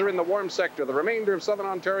region. Winds are in the warm sector, the remainder of southern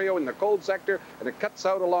Ontario in the cold sector, and it cuts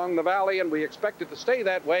out along the valley, and we expect it to stay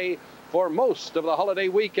that way for most of the holiday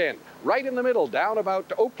weekend. Right in the middle, down about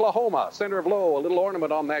to Oklahoma, center of low, a little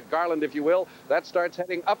ornament on that garland, if you will. That starts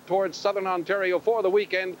heading up towards southern Ontario for the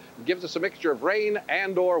weekend. It gives us a mixture of rain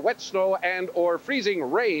and or wet snow and or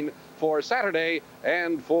freezing rain for Saturday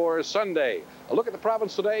and for Sunday. A look at the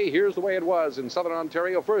province today. Here's the way it was in southern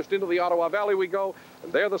Ontario. First into the Ottawa Valley we go.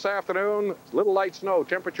 And there this afternoon, little light snow,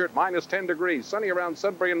 temperature at -10 degrees. Sunny around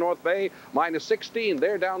Sudbury and North Bay, -16.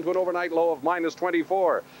 They're down to an overnight low of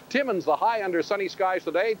 -24. Timmins, the high under sunny skies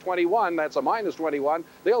today, 21. That's a -21.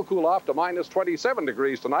 They'll cool off to -27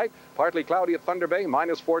 degrees tonight. Partly cloudy at Thunder Bay,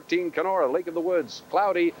 -14. Kenora, Lake of the Woods,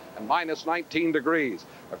 cloudy and -19 degrees.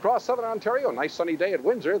 Across southern Ontario, nice sunny day at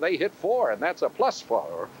Windsor. They hit 4, and that's a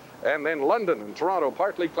 +4. And then London and Toronto,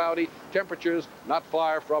 partly cloudy, temperatures not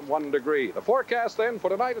far from 1 degree. The forecast then for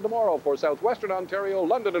tonight and tomorrow for southwestern Ontario,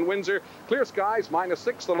 London and Windsor, clear skies,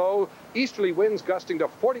 -6 the low, easterly winds gusting to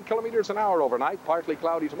 40 kilometers an hour overnight, partly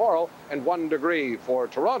cloudy tomorrow, and 1 degree for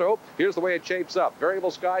Toronto. Here's the way it shapes up.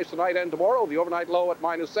 Variable skies tonight and tomorrow, the overnight low at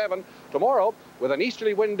 -7. Tomorrow, with an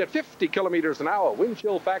easterly wind at 50 kilometers an hour, wind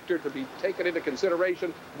chill factor to be taken into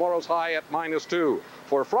consideration. Tomorrow's high at -2.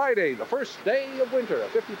 For Friday, the first day of winter, a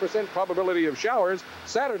 50% probability of showers.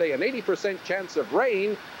 Saturday, an 80% chance of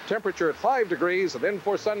rain. Temperature at 5 degrees. And then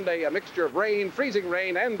for Sunday, a mixture of rain, freezing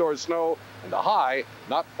rain, and or snow. And a high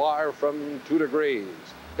not far from 2 degrees.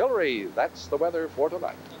 Hillary, that's the weather for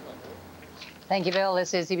tonight. Thank you, Bill.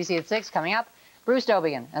 This is CBC at 6. Coming up, Bruce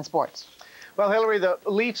Dobigan and sports. Well, Hillary, the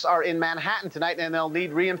Leafs are in Manhattan tonight, and they'll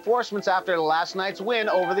need reinforcements after last night's win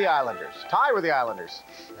over the Islanders. Tie with the Islanders.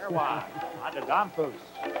 Erwan on to Domfus.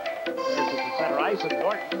 There's the center ice, and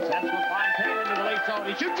Norton sends Fontaine into the late zone.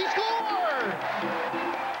 He shoots, he scores!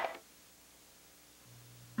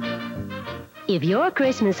 If your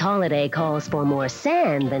Christmas holiday calls for more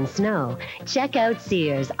sand than snow, check out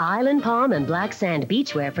Sears Island Palm and Black Sand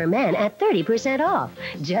Beachwear for men at 30% off.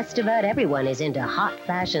 Just about everyone is into hot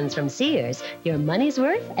fashions from Sears. Your money's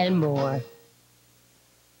worth and more.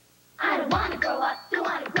 I don't want to grow up, don't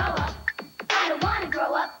want to grow up. I don't want to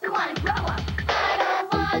grow up, don't want to grow up. I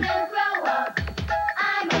don't want to grow up.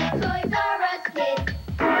 I'm a Toys R Us kid.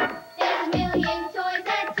 There's a million toys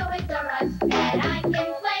at Toys R Us that I can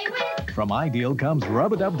play with. From Ideal comes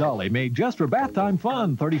Rub-a-Dub Dolly, made just for bath time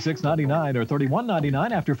fun. $36.99 or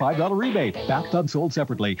 $31.99 after $5 rebate. Bathtub sold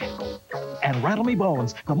separately. And Rattle Me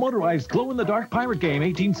Bones, the motorized glow-in-the-dark pirate game,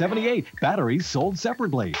 1878. Batteries sold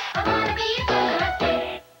separately. I want to be a Toys R Us kid.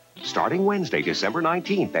 Starting Wednesday, December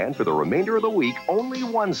 19th, and for the remainder of the week, only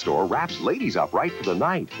one store wraps ladies up right for the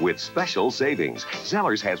night with special savings.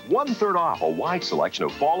 Zellers has 1/3 off a wide selection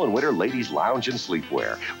of fall and winter ladies' lounge and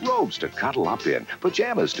sleepwear, robes to cuddle up in,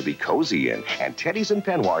 pajamas to be cozy in, and teddies and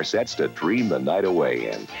peignoir sets to dream the night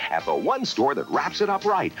away in. At the one store that wraps it up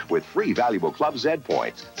right with free valuable Club Z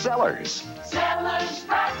points, Zellers. Zellers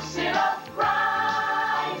wraps it up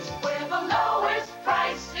right, where the lowest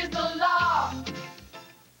price is the law.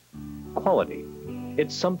 Quality.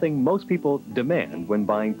 It's something most people demand when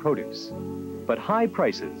buying produce. But high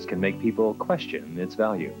prices can make people question its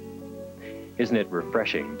value. Isn't it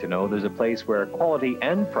refreshing to know there's a place where quality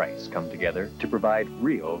and price come together to provide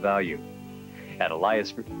real value? At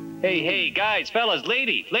Elias Fruit... Hey, guys, fellas,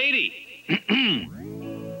 lady!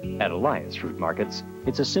 At Elias Fruit Markets,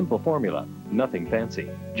 it's a simple formula, nothing fancy,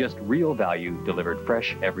 just real value delivered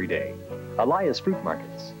fresh every day. Elias Fruit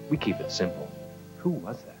Markets, we keep it simple. Who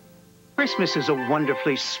was that? Christmas is a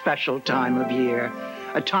wonderfully special time of year,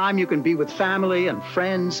 a time you can be with family and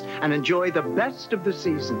friends and enjoy the best of the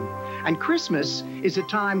season. And Christmas is a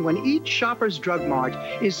time when each Shoppers Drug Mart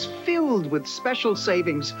is filled with special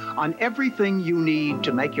savings on everything you need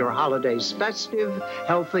to make your holidays festive,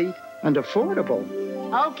 healthy, and affordable.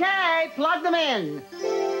 Okay, plug them in.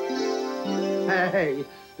 Hey,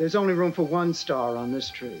 there's only room for one star on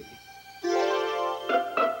this tree.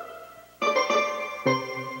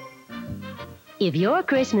 If your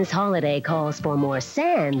Christmas holiday calls for more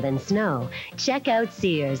sand than snow, check out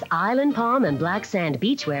Sears Island Palm and Black Sand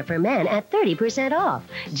Beachwear for men at 30% off.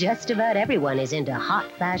 Just about everyone is into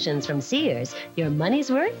hot fashions from Sears. Your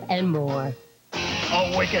money's worth and more.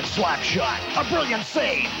 A wicked slap shot. A brilliant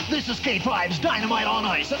save. This is K5's Dynamite on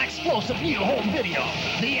Ice, an explosive new home video.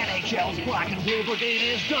 The NHL's Black and Blue Brigade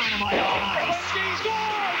is Dynamite on Ice.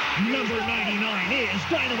 Number 99 is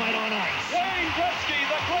Dynamite on Ice. Wayne Gretzky,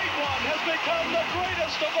 the great one, has become the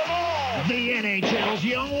greatest of them all. The NHL's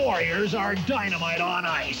Young Warriors are Dynamite on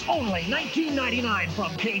Ice. Only $19.99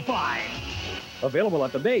 from K5. Available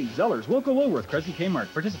at the Bay, Zellers, Wilco Woolworth, Kresge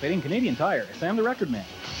Kmart, participating Canadian Tire. Sam the Record Man.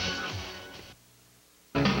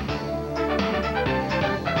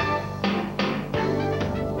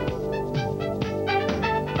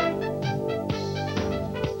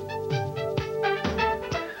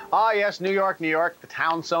 Ah, yes, New York, New York. The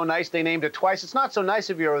town's so nice they named it twice. It's not so nice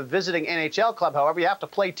if you're a visiting NHL club, however. You have to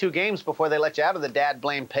play 2 games before they let you out of the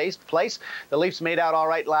dad-blame place. The Leafs made out all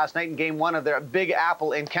right last night in Game 1 of their Big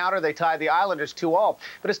Apple encounter. They tied the Islanders 2-2.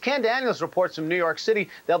 But as Ken Daniels reports from New York City,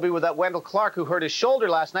 they'll be without Wendell Clark, who hurt his shoulder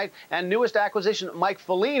last night, and newest acquisition Mike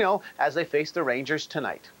Foligno as they face the Rangers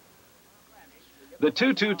tonight. The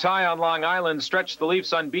 2-2 tie on Long Island stretched the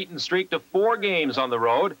Leafs' unbeaten streak to 4 games on the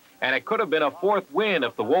road, and it could have been a 4th win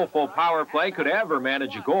if the woeful power play could ever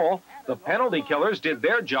manage a goal. The penalty killers did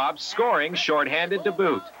their job, scoring shorthanded to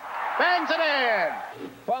boot. Bangs it in!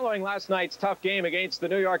 Following last night's tough game against the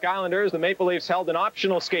New York Islanders, the Maple Leafs held an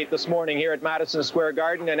optional skate this morning here at Madison Square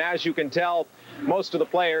Garden, and as you can tell, most of the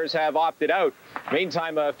players have opted out.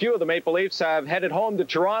 Meantime, a few of the Maple Leafs have headed home to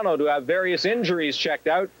Toronto to have various injuries checked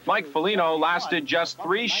out. Mike Foligno lasted just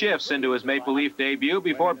 3 shifts into his Maple Leaf debut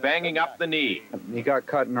before banging up the knee. He got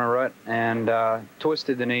cut in a rut and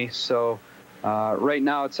twisted the knee, so right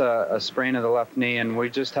now it's a sprain of the left knee, and we're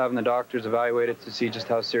just having the doctors evaluate it to see just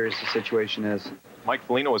how serious the situation is. Mike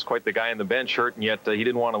Foligno was quite the guy on the bench, hurt, and yet he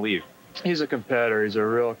didn't want to leave. He's a competitor. He's a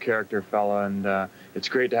real character fella, and it's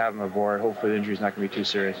great to have him aboard. Hopefully the injury's not going to be too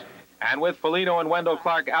serious. And with Foligno and Wendell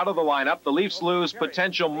Clark out of the lineup, the Leafs lose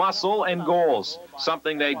potential muscle and goals,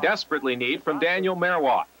 something they desperately need from Daniel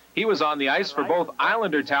Marois. He was on the ice for both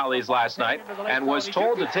Islander tallies last night and was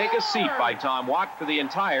told to take a seat by Tom Watt for the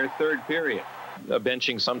entire third period.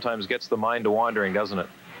 Benching sometimes gets the mind to wandering, doesn't it?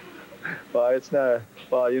 Well, it's not.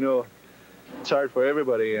 Well, you know, it's hard for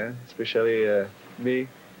everybody, especially me,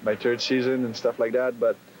 my third season and stuff like that.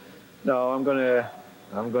 But no, I'm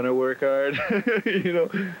gonna work hard, you know.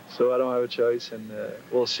 So I don't have a choice, and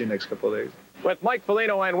we'll see next couple of days. With Mike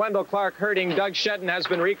Foligno and Wendell Clark hurting, Doug Shedden has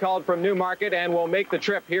been recalled from Newmarket and will make the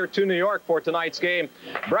trip here to New York for tonight's game.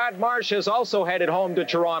 Brad Marsh has also headed home to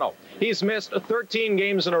Toronto. He's missed 13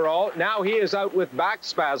 games in a row. Now he is out with back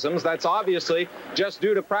spasms. That's obviously just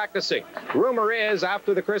due to practicing. Rumor is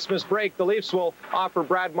after the Christmas break, the Leafs will offer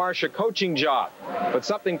Brad Marsh a coaching job. But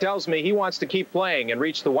something tells me he wants to keep playing and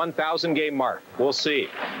reach the 1,000 game mark. We'll see.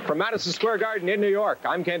 From Madison Square Garden in New York,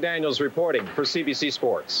 I'm Ken Daniels reporting for CBC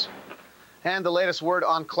Sports. And the latest word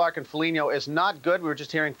on Clark and Foligno is not good. We were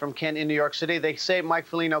just hearing from Ken in New York City. They say Mike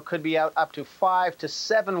Foligno could be out up to 5 to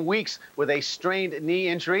 7 weeks with a strained knee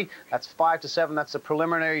injury. That's 5 to 7. That's the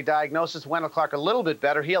preliminary diagnosis. Wendell Clark a little bit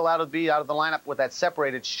better. He'll be out of the lineup with that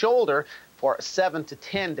separated shoulder for 7 to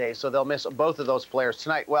 10 days, so they'll miss both of those players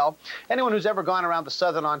tonight. Well, anyone who's ever gone around the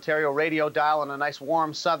Southern Ontario radio dial on a nice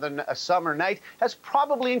warm southern summer night has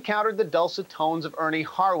probably encountered the dulcet tones of Ernie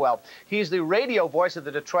Harwell. He's the radio voice of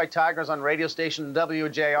the Detroit Tigers on radio station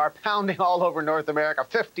WJR, pounding all over North America,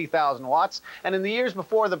 50,000 watts. And in the years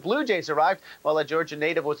before the Blue Jays arrived, well, a Georgia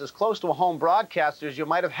native was as close to a home broadcaster as you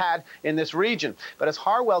might have had in this region. But as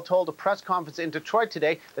Harwell told a press conference in Detroit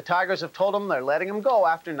today, the Tigers have told him they're letting him go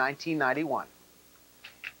after 1991.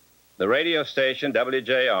 The radio station,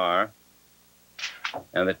 WJR,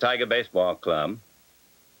 and the Tiger Baseball Club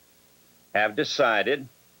have decided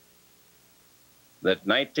that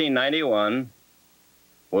 1991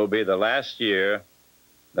 will be the last year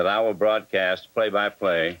that I will broadcast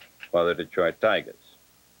play-by-play for the Detroit Tigers.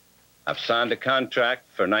 I've signed a contract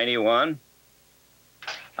for 91.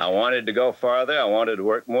 I wanted to go farther. I wanted to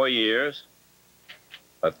work more years.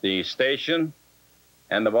 But the station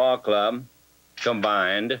and the ball club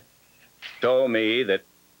combined told me that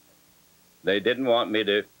they didn't want me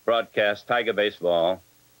to broadcast Tiger baseball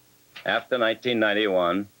after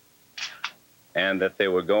 1991 and that they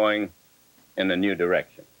were going in a new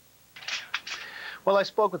direction. Well, I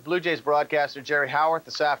spoke with Blue Jays broadcaster Jerry Howarth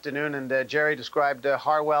this afternoon, and Jerry described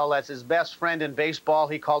Harwell as his best friend in baseball.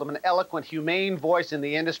 He called him an eloquent, humane voice in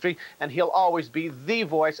the industry, and he'll always be the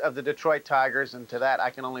voice of the Detroit Tigers, and to that I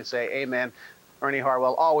can only say amen. Ernie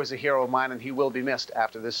Harwell, always a hero of mine, and he will be missed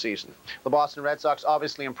after this season. The Boston Red Sox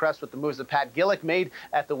obviously impressed with the moves that Pat Gillick made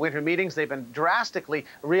at the winter meetings. They've been drastically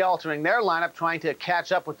re-altering their lineup, trying to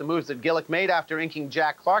catch up with the moves that Gillick made after inking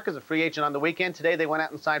Jack Clark as a free agent on the weekend. Today they went out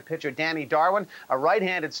and signed pitcher Danny Darwin, a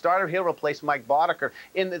right-handed starter. He'll replace Mike Boddicker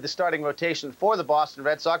in the starting rotation for the Boston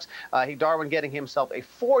Red Sox. Darwin getting himself a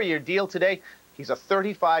 4-year deal today. He's a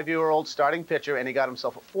 35-year-old starting pitcher, and he got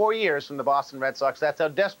himself 4 years from the Boston Red Sox. That's how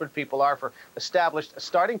desperate people are for established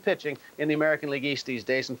starting pitching in the American League East these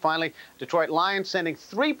days. And finally, Detroit Lions sending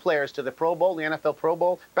 3 players to the Pro Bowl, the NFL Pro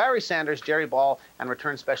Bowl. Barry Sanders, Jerry Ball, and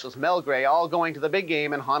return specialist Mel Gray, all going to the big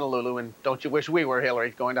game in Honolulu. And don't you wish we were,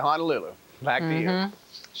 Hillary, going to Honolulu? Back to you.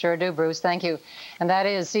 Sure do, Bruce. Thank you. And that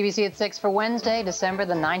is CBC at 6 for Wednesday, December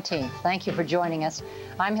the 19th. Thank you for joining us.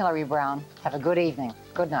 I'm Hillary Brown. Have a good evening.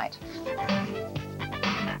 Good night.